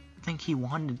 but I don't think he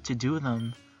wanted to do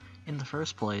them in the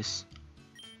first place.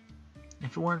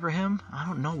 If it weren't for him, I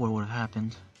don't know what would have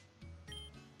happened.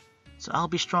 So I'll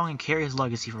be strong and carry his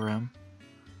legacy for him.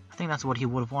 I think that's what he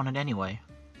would have wanted anyway.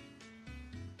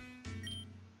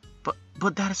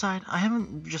 But that aside, I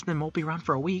haven't just been moping around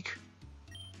for a week.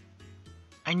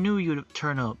 I knew you'd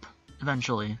turn up,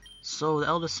 eventually, so the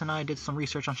eldest and I did some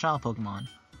research on Shadow Pokemon.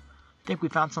 I think we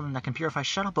found something that can purify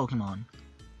Shadow Pokemon.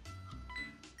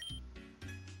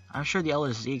 I'm sure the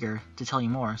eldest is eager to tell you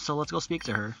more, so let's go speak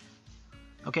to her.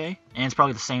 Okay? And it's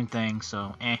probably the same thing,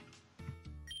 so eh.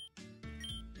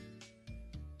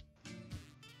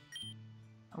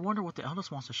 I wonder what the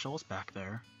eldest wants to show us back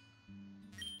there.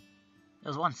 It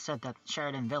was once said that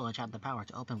Sheridan Village had the power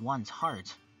to open one's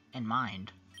heart and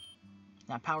mind.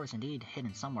 That power is indeed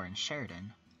hidden somewhere in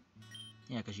Sheridan.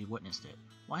 Yeah, because you witnessed it.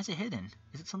 Why is it hidden?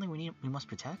 Is it something we must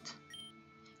protect?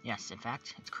 Yes, in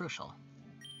fact, it's crucial.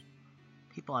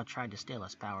 People have tried to steal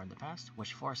this power in the past,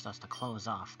 which forced us to close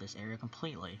off this area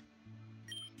completely.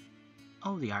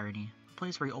 Oh, the irony. The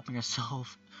place where you open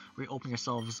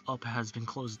yourselves up has been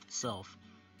closed itself.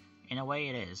 In a way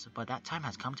it is, but that time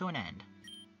has come to an end.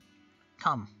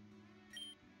 Come.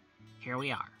 Here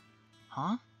we are.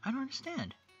 Huh? I don't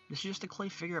understand. This is just a clay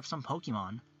figure of some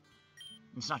Pokemon.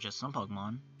 It's not just some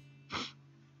Pokemon.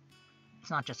 It's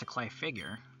not just a clay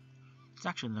figure. It's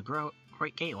actually the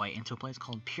great gateway into a place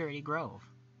called Purity Grove.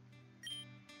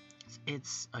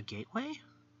 It's a gateway?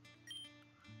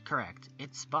 Correct.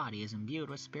 Its body is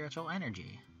imbued with spiritual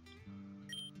energy.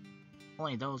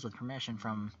 Only those with permission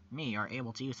from me are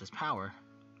able to use this power.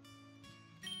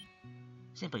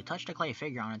 Simply touch the clay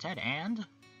figure on its head and...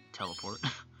 teleport.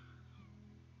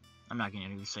 I'm not going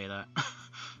to even say that.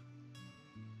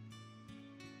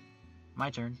 My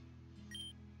turn.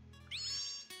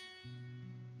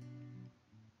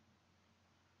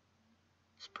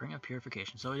 Spring of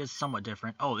Purification. So it is somewhat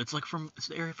different. Oh, it's like it's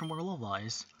the area from where love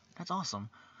lies. That's awesome.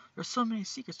 There's so many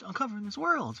secrets to uncover in this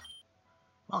world.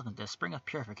 Welcome to Spring of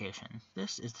Purification.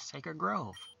 This is the Sacred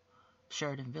Grove.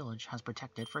 Sheridan Village has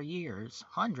protected for years.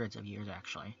 Hundreds of years,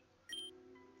 actually.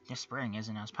 This spring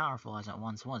isn't as powerful as it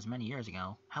once was many years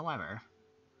ago. However,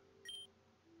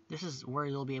 this is where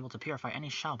you'll be able to purify any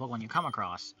Shadow Pokemon you come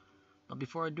across. But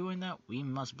before doing that, we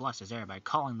must bless this area by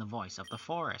calling the voice of the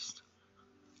forest.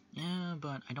 Yeah,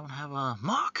 but I don't have a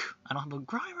Mach! I don't have a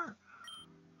Grimer!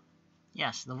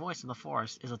 Yes, the voice of the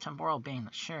forest is a temporal being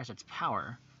that shares its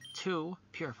power to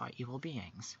purify evil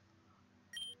beings.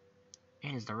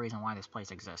 It is the reason why this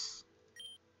place exists.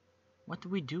 What do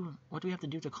we do? What do we have to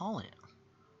do to call it?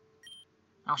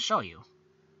 I'll show you.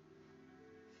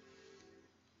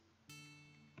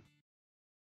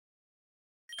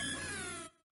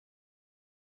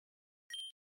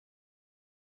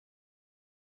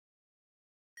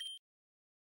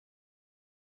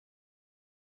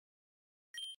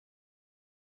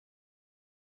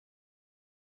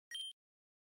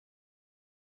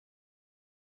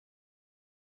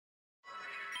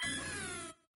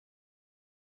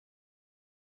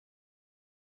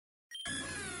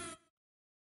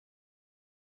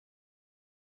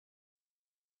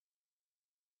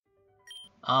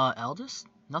 Eldest?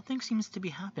 Nothing seems to be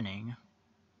happening.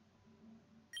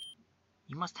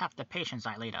 You must have the patience,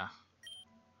 Aelita.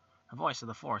 The voice of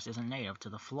the Force isn't native to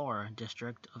the Flora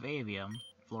district of Avium,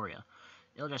 Floria.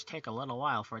 It'll just take a little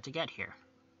while for it to get here.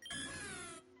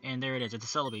 And there it is, it's a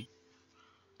Celebi.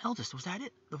 Eldest, was that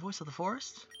it? The voice of the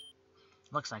forest?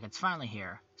 Looks like it's finally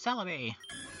here. Celebi!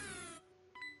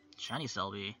 Shiny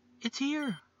Celebi. It's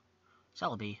here!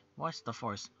 Celebi, voice of the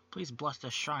force, please bless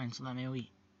this shrine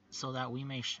so that we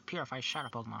may purify shadow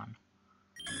Pokemon.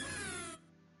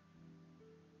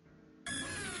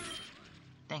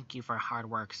 Thank you for hard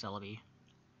work, Celebi.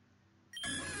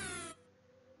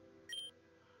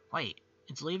 Wait,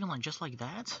 it's leaving just like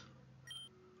that?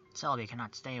 Celebi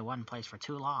cannot stay in one place for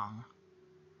too long.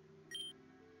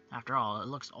 After all, it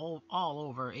looks all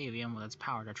over Avium with its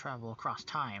power to travel across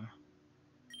time.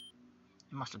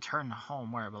 It must return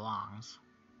home where it belongs.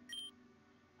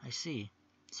 I see.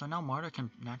 So now Marta can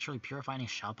naturally purify any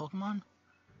Shadow Pokemon?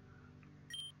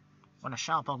 When a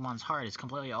Shadow Pokemon's heart is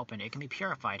completely open, it can be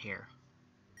purified here.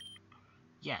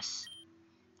 Yes.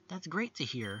 That's great to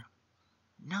hear.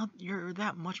 Now you're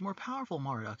that much more powerful,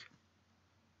 Marduk.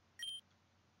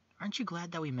 Aren't you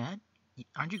glad that we met?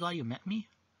 Aren't you glad you met me?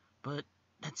 But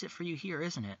that's it for you here,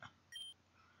 isn't it?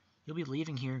 You'll be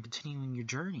leaving here and continuing your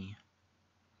journey.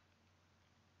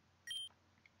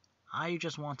 I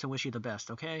just want to wish you the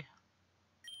best, okay?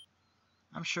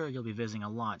 I'm sure you'll be visiting a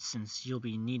lot since you'll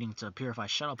be needing to purify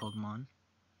Shadow Pokemon.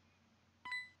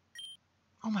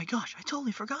 Oh my gosh, I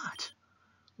totally forgot!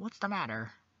 What's the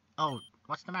matter? Oh,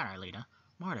 what's the matter, Aelita?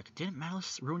 Marduk, didn't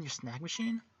Madelis ruin your snag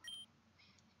machine?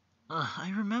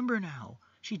 I remember now.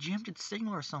 She jammed its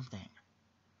signal or something.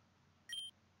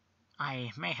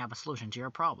 I may have a solution to your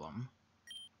problem.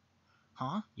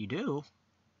 Huh? You do?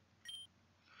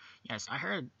 Yes, I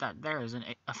heard that there is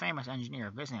a famous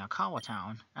engineer visiting Akawa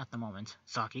Town at the moment.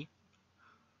 Saki.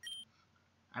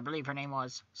 I believe her name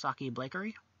was Saki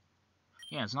Blakery?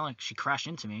 Yeah, it's not like she crashed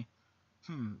into me.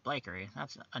 Blakery.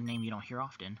 That's a name you don't hear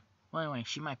often. Well, anyway,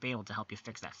 she might be able to help you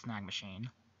fix that snag machine.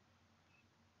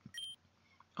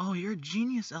 Oh, you're a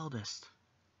genius, Eldest.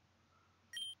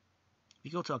 If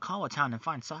you go to Akawa Town and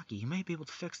find Saki, you may be able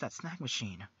to fix that snag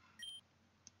machine.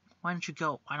 Why don't you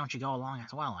go along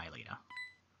as well, Aelita?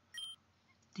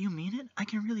 Do you mean it? I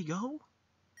can really go?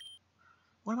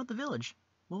 What about the village?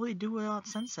 What will they do without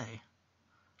Sensei?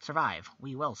 Survive.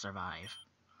 We will survive.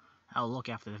 I'll look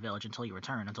after the village until you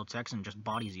return, until Texan just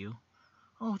bodies you.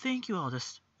 Oh, thank you,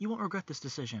 Eldest. You won't regret this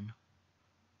decision.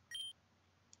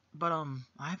 But,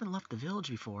 I haven't left the village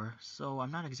before, so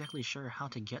I'm not exactly sure how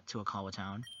to get to Akawa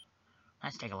Town.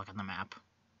 Let's take a look at the map.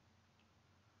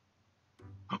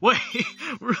 Wait!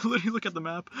 We're literally looking at the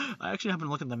map. I actually haven't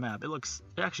looked at the map. It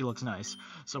actually looks nice.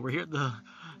 So we're here at the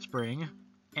spring,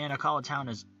 and Akawa Town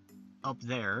is up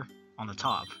there on the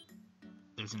top.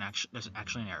 There's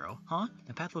actually an arrow. Huh?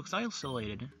 The path looks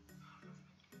isolated.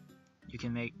 You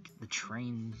can make the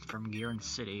train from Giron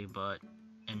City, but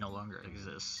it no longer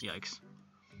exists. Yikes.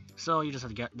 So you just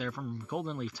have to get there from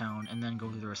Golden Leaf Town and then go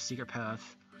through a secret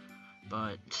path.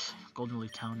 But Golden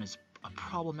Leaf Town is a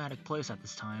problematic place at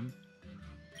this time.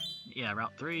 Yeah,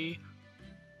 Route 3.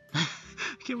 I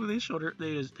can't believe they showed her.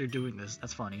 They're doing this.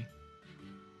 That's funny.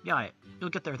 Yeah, you'll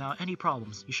get there without any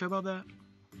problems. You sure about that?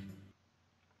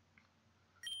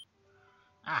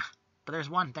 But there's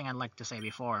one thing I'd like to say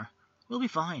before. We'll be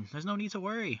fine. There's no need to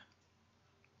worry.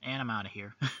 And I'm out of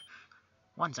here.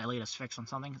 Once Aelita's fixed on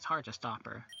something, it's hard to stop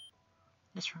her.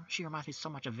 She reminds me so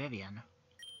much of Vivian.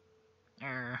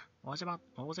 What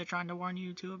was I trying to warn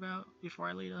you two about before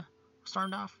Aelita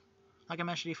stormed off? Like I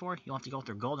mentioned before, you'll have to go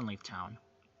through Golden Leaf Town.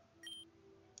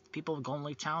 The people of Golden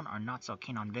Leaf Town are not so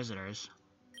keen on visitors.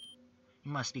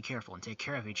 You must be careful and take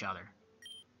care of each other.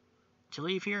 To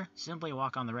leave here, simply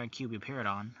walk on the red cube you appeared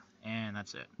on, and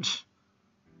that's it.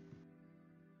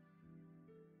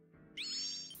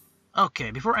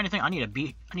 Okay, before anything, I need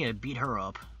to beat her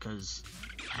up, cause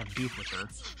I have beef with her.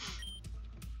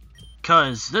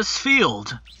 Cause this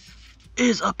field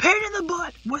is a pain in the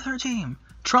butt with her team.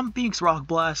 Trump Beaks Rock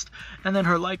Blast, and then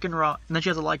her Lycanroc, and then she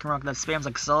has a Lycanroc that spams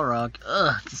Accelerock.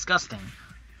 Ugh, disgusting.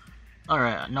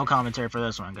 Alright, no commentary for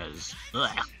this one, cause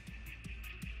ugh.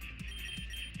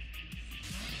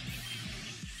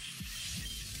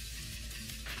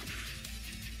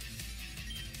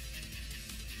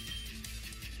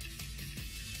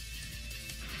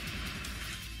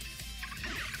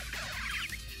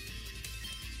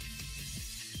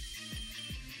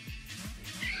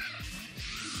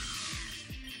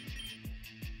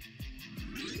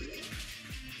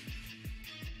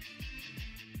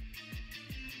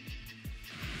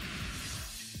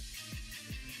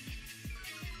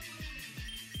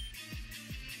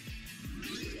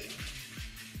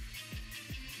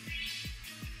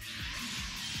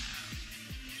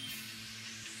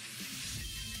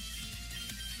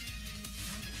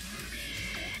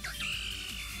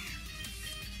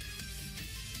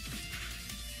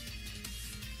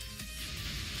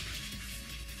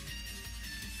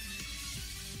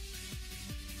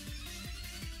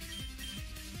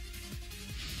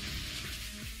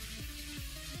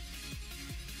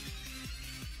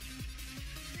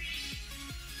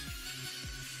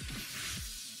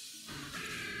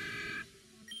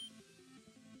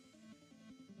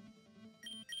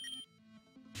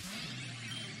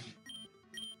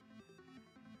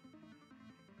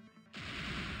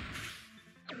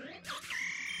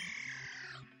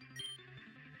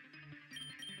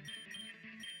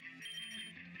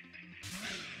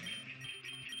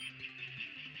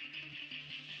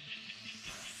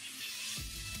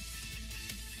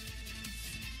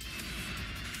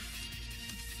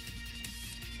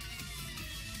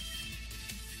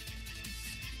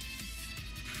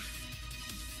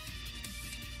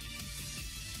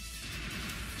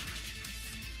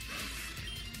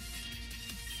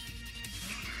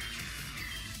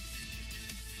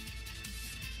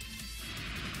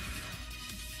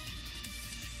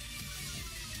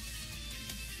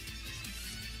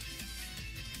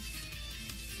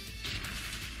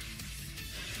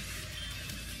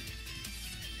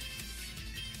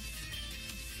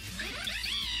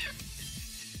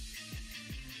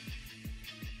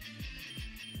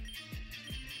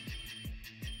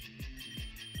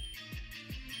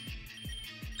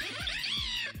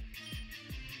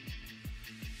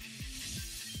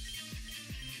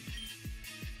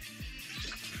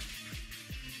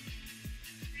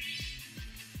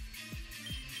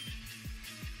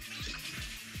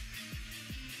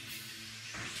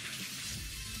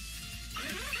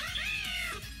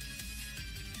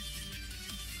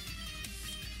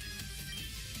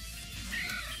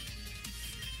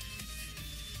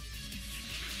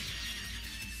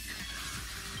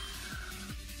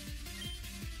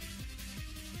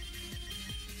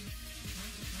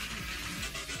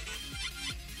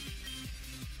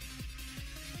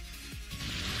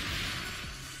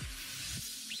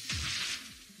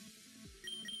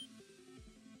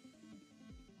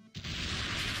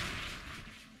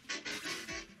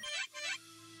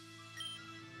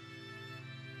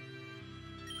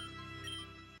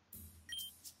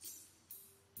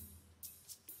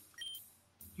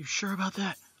 You sure about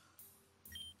that?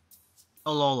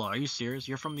 Alola, are you serious?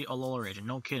 You're from the Alola region,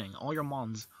 no kidding. All your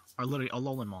mons are literally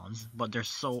Alolan mons, but they're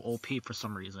so OP for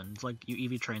some reason. It's like you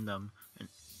EV train them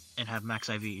and have max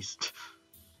IVs.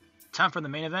 Time for the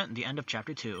main event, the end of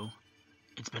Chapter 2.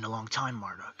 It's been a long time,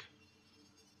 Marduk.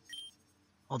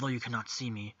 Although you cannot see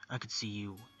me, I could see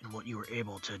you and what you were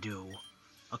able to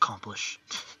accomplish.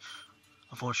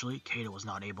 Unfortunately, Keta was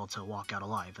not able to walk out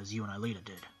alive as you and Alita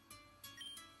did.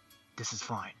 This is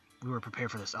fine. We were prepared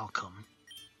for this outcome.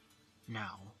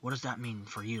 Now, what does that mean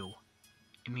for you?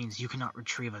 It means you cannot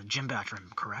retrieve a gym badge from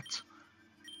him, correct?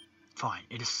 Fine,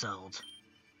 it is settled.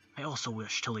 I also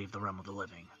wish to leave the realm of the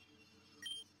living.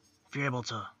 If you're able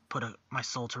to put my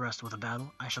soul to rest with a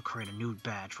battle, I shall create a new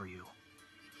badge for you.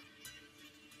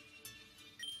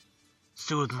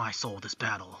 Soothe my soul with this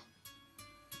battle.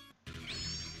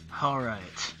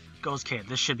 Alright. Ghost Keta,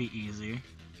 this should be easy.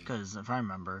 Because if I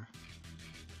remember...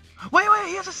 Wait,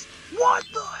 he has a... What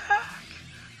the heck?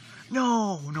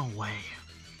 No way.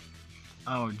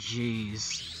 Oh,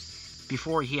 jeez.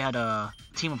 Before he had a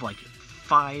team of like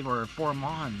 5 or 4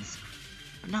 mons.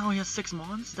 But now he has 6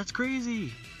 mons? That's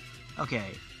crazy.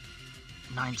 Okay.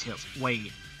 Ninetales.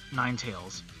 Wait.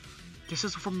 Ninetales. This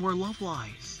is from Where Love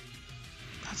Lies.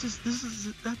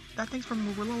 That thing's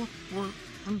from Where Love...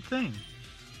 from the thing.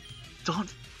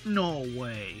 No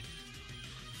way.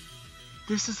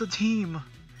 This is a team.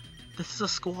 This is a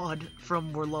squad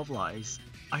from Where Love Lies.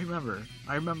 I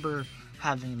remember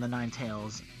having the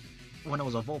Ninetales when it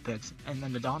was a Vulpix, and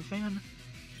then the Donphan.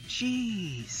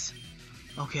 Jeez.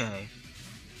 Okay.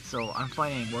 So I'm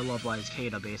fighting Where Love Lies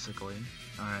Keta, basically.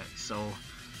 Alright, so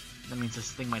that means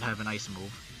this thing might have an ice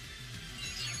move.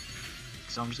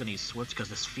 So I'm just gonna use Swift because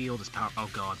this field is power. Oh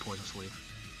god, Poison Sleep.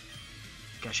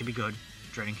 Okay, I should be good.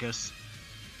 Draining Kiss.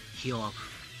 Heal up.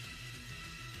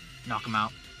 Knock him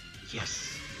out.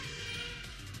 Yes.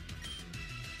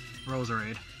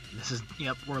 Roserade. This is,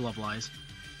 yep, Where Love Lies.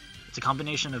 It's a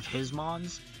combination of his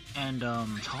mons and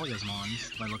Talia's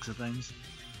mons, by looks of things.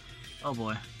 Oh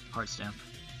boy, Heart Stamp.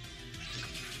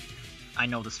 I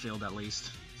know this field at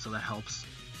least, so that helps.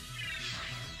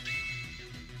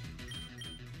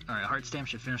 Alright, Heart Stamp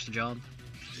should finish the job.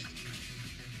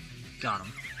 Got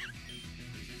him.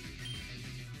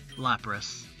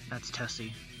 Lapras. That's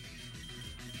Tessie.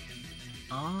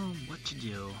 What to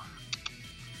do?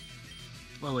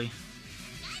 Lily.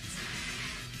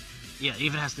 Yeah, it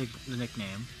even has the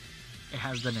nickname. It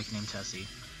has the nickname Tessie.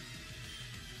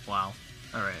 Wow.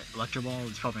 Alright, Electro Ball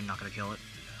is probably not gonna kill it.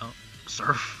 Oh,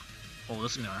 Surf. Oh,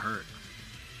 this is gonna hurt.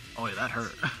 Oh yeah, that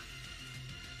hurt.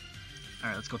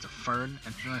 Alright, let's go to Fern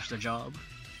and finish the job.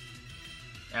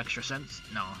 Extra Sense?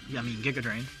 No. Yeah, I mean, Giga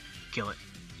Drain. Kill it.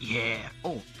 Yeah!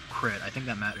 Oh, crit. I think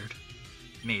that mattered.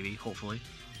 Maybe, hopefully.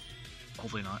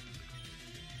 Hopefully not.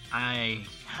 I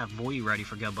have Boy ready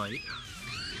for Gut Bite.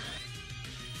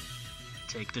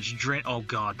 Take this drain. Oh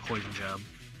god, Poison Jab.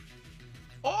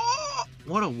 Oh!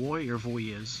 What a warrior Voy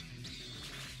is.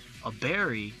 A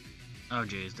berry? Oh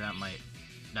jeez,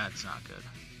 that's not good.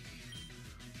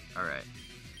 Alright.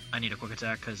 I need a quick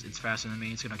attack because it's faster than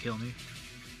me. It's gonna kill me.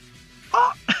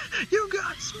 Oh! You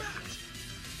got smacked!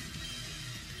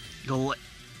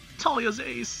 Talia's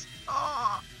ace!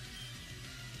 Oh!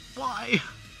 Why?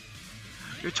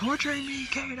 You're torturing me,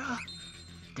 Keta!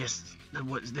 This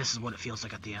is what it feels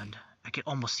like at the end. I can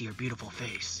almost see your beautiful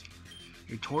face.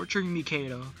 You're torturing me,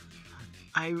 Keta.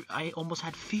 I almost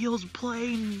had feels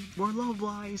playing Where Love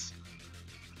Lies.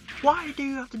 Why do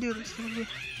you have to do this to me?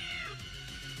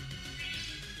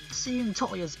 Seeing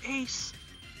Talia's ace.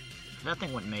 If that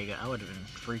thing went Mega, I would have been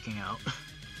freaking out.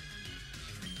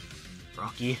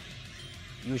 Rocky,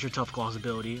 use your Tough Claws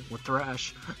ability with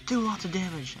Thrash. Do lots of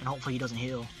damage, and hopefully he doesn't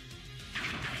heal.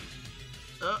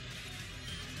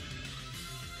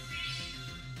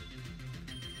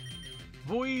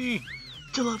 Boy!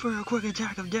 Deliver a quick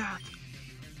attack of death!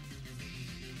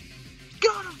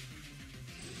 Got him!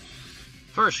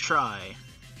 First try.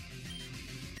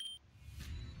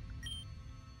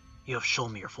 You have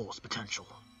shown me your fullest potential.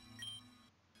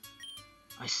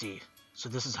 I see. So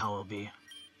this is how it'll be.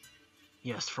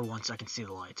 Yes, for once I can see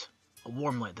the light. A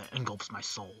warm light that engulfs my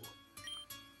soul.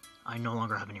 I no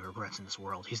longer have any regrets in this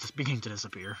world. He's just beginning to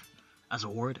disappear. As a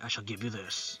reward, I shall give you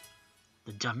this.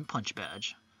 The Diamond Punch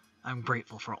Badge. I'm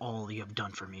grateful for all you have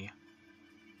done for me.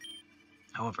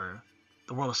 However,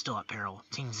 the world is still at peril.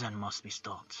 Team Xen must be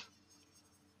stopped.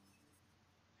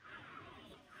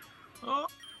 Oh.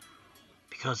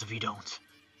 Because if you don't,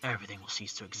 everything will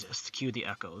cease to exist. Cue the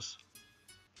echoes.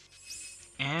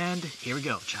 And here we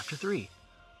go, Chapter 3.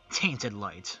 Tainted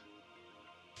Light.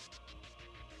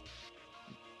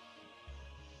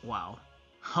 Wow.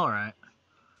 Alright.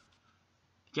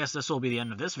 Guess this will be the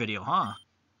end of this video, huh?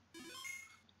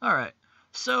 Alright,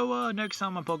 so next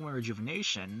time on Pokemon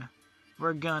Rejuvenation,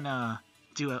 we're gonna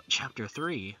do Chapter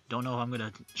 3. Don't know if I'm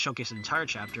gonna showcase an entire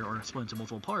chapter or split into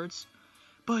multiple parts,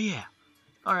 but yeah.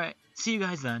 Alright, see you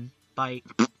guys then. Bye.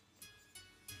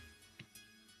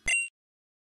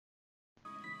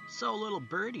 So little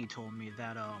birdie told me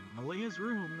that Melia's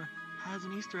room has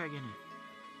an Easter egg in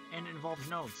it, and it involves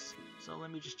notes. So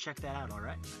let me just check that out,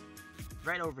 alright?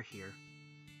 Right over here,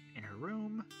 in her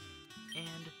room,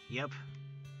 and yep,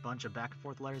 bunch of back and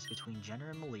forth letters between Jenner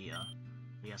and Melia.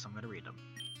 Yes, I'm gonna read them.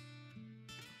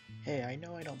 Hey, I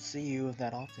know I don't see you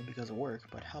that often because of work,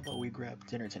 but how about we grab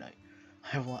dinner tonight? I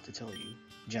have a lot to tell you,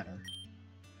 Jenner.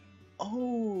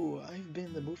 Oh, I've been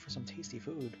in the mood for some tasty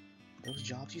food. Those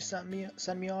jobs you send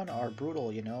me on are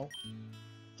brutal, you know?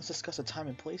 Let's discuss a time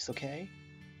and place, okay?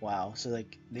 Wow, so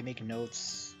like they make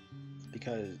notes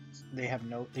because they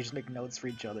just make notes for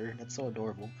each other. That's so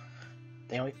adorable.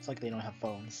 It's like they don't have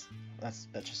phones. That's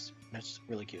just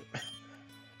really cute.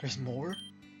 There's more?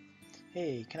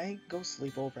 Hey, can I go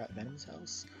sleep over at Venom's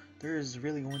house? There's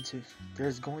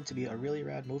going to be a really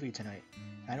rad movie tonight.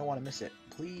 I don't want to miss it.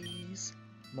 Please,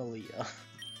 Melia.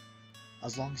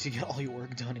 As long as you get all your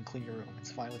work done and clean your room,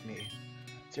 it's fine with me.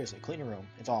 Seriously, clean your room.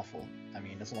 It's awful. I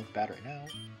mean, it doesn't look bad right now.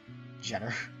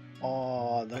 Jenner.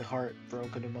 Aw, the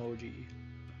heartbroken emoji.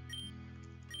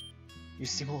 You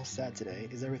seem a little sad today.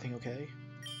 Is everything okay?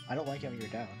 I don't like how you're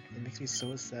down. It makes me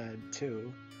so sad,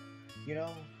 too. You know,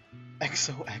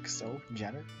 XOXO,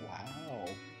 Jenner? Wow.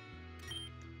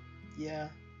 Yeah,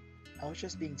 I was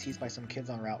just being teased by some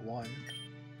kids on Route 1.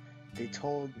 They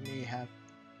told me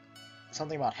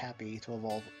something about Happy to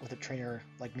evolve with a trainer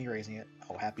like me raising it.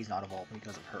 Oh, Happy's not evolving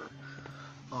because of her.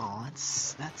 Oh,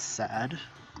 that's sad.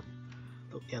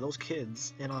 Yeah, those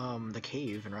kids in the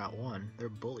cave in Route 1, they're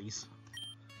bullies.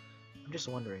 I'm just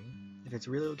wondering if it's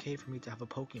really okay for me to have a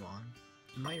Pokemon.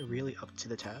 Am I really up to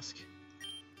the task?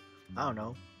 I don't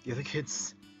know. The other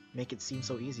kids make it seem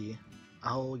so easy.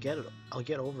 I'll get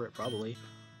over it probably.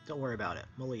 Don't worry about it,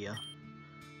 Melia.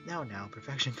 Now,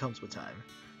 perfection comes with time.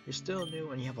 You're still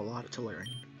new and you have a lot to learn.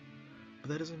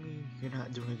 But that doesn't mean you're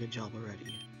not doing a good job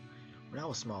already. When I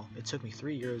was small, it took me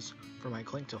 3 years for my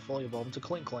Clink to fully evolve into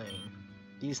Klinkling.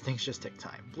 These things just take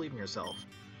time. Believe in yourself.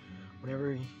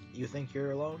 Whenever you think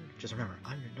you're alone, just remember,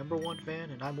 I'm your #1 fan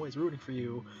and I'm always rooting for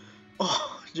you.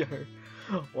 Oh, Jenner.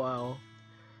 Wow.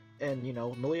 And, you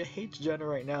know, Melia hates Jenner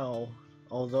right now,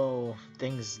 although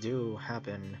things do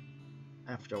happen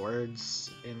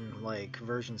afterwards in, like,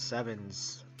 version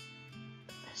 7's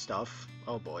stuff.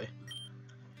 Oh boy.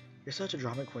 You're such a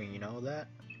drama queen, you know that?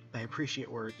 I appreciate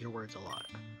your words a lot.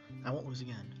 I won't lose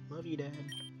again. Love you, Dad.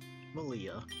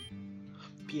 Melia.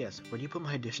 P.S. Where do you put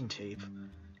my audition tape?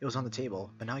 It was on the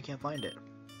table, but now I can't find it.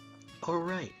 Oh,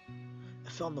 right.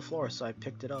 It fell on the floor, so I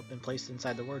picked it up and placed it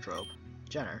inside the wardrobe.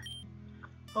 Jenner.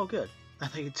 Oh, good. I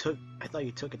thought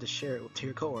you took it to share it to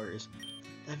your coworkers.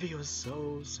 That video was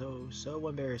so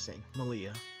embarrassing,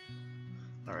 Melia.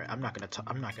 All right, I'm not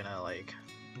gonna like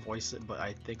voice it, but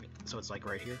I think so. It's like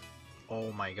right here.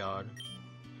 Oh my God.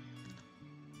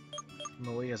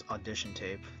 Melia's audition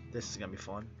tape. This is gonna be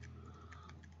fun.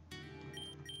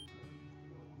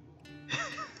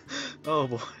 Oh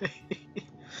boy.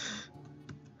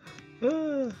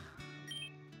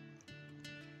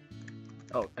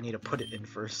 Oh, I need to put it in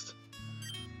first.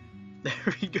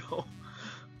 There we go.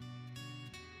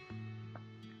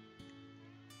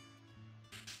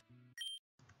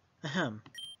 Ahem.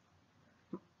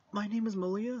 My name is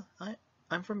Melia.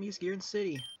 I'm from East Gearan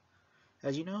City.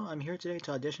 As you know, I'm here today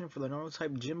to audition for the normal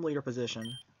type gym leader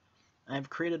position. I've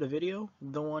created a video,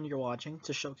 the one you're watching,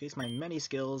 to showcase my many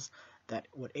skills that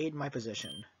would aid my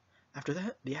position. After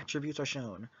that, the attributes are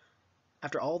shown.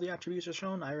 After all the attributes are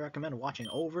shown, I recommend watching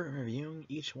over and reviewing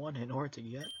each one in order to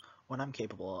get what I'm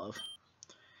capable of.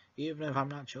 Even if I'm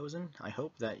not chosen, I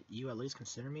hope that you at least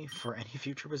consider me for any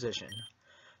future position.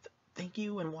 Thank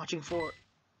you and watching for...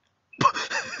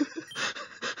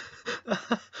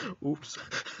 Oops.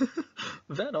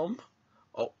 Venom?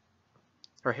 Oh.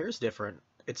 Her hair's different.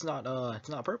 It's not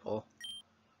purple.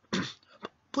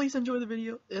 Please enjoy the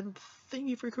video and thank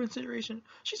you for your consideration.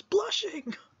 She's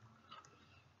blushing!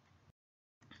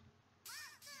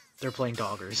 They're playing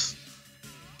Doggers.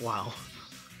 Wow.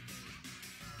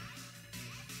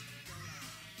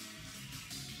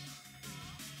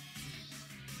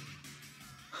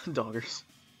 Doggers.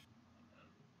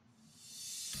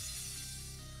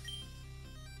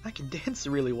 I can dance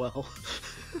really well.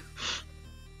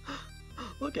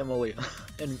 Look at Melia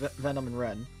and Venom and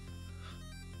Ren.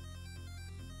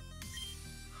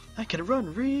 I can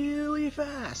run really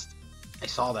fast. I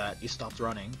saw that. You stopped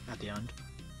running at the end.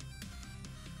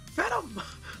 Venom!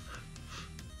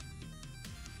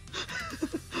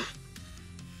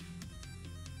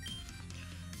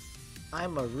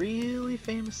 I'm a really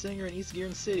famous singer in East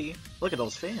Gearan City. Look at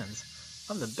those fans.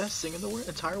 I'm the best singer in the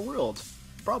entire world.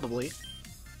 Probably.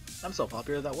 I'm so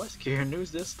popular that West Gearan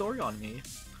news this story on me.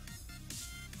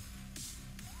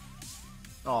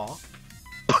 Aw.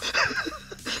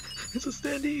 It's a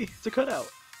standee. It's a cutout.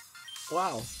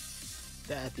 Wow.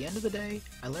 That at the end of the day,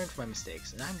 I learned from my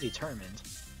mistakes, and I'm determined.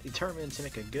 Determined to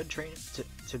make a good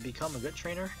to become a good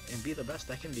trainer and be the best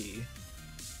I can be.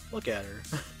 Look at her.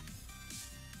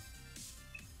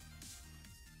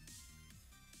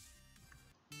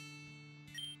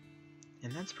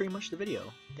 And that's pretty much the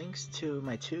video. Thanks to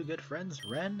my two good friends,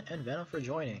 Ren and Venom, for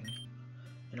joining.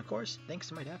 And of course, thanks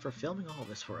to my dad for filming all of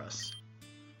this for us.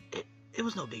 It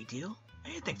was no big deal.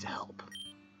 Anything to help.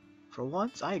 For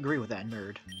once, I agree with that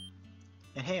nerd.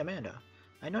 And hey Amanda,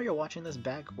 I know you're watching this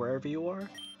back wherever you are.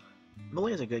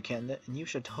 Melia's a good candidate, and you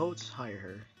should totes hire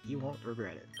her. You won't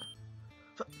regret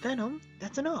it. Venom,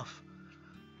 that's enough.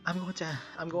 I'm going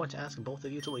to ask both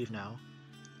of you to leave now.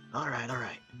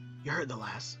 Alright. You heard the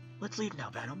last. Let's leave now,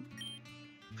 Venom.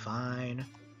 Fine.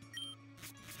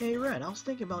 Hey Ren, I was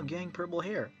thinking about getting purple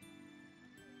hair.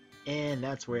 And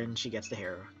that's when she gets the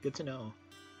hair. Good to know.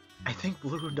 I think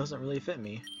blue doesn't really fit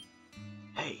me.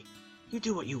 Hey, you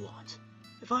do what you want.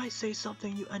 If I say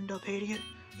something you end up hating it,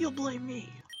 you'll blame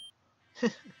me.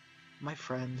 My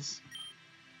friends.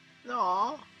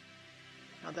 Aww.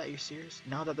 Now that you're serious,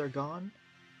 now that they're gone,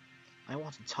 I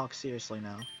want to talk seriously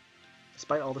now.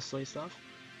 Despite all the silly stuff,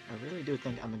 I really do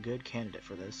think I'm a good candidate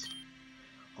for this.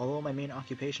 Although my main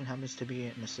occupation happens to be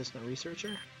an assistant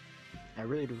researcher, I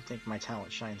really do think my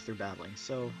talent shines through battling,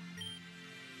 so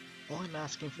all I'm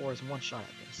asking for is one shot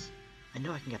at this. I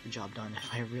know I can get the job done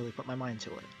if I really put my mind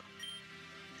to it.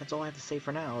 That's all I have to say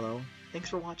for now, though. Thanks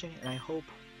for watching, and I hope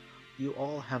you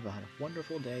all have a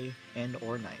wonderful day and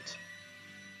or night.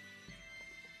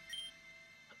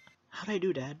 How'd I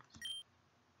do, Dad?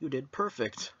 You did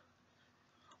perfect.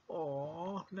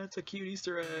 Aww, that's a cute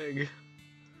Easter egg.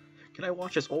 Can I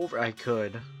watch this over? I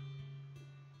could.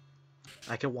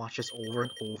 I could watch this over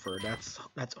and over. That's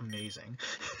amazing.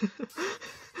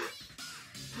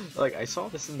 Like, I saw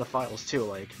this in the files too,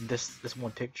 like this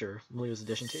one picture, Melia's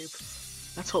edition tape.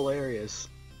 That's hilarious.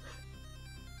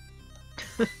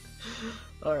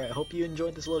 Alright, hope you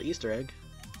enjoyed this little Easter egg.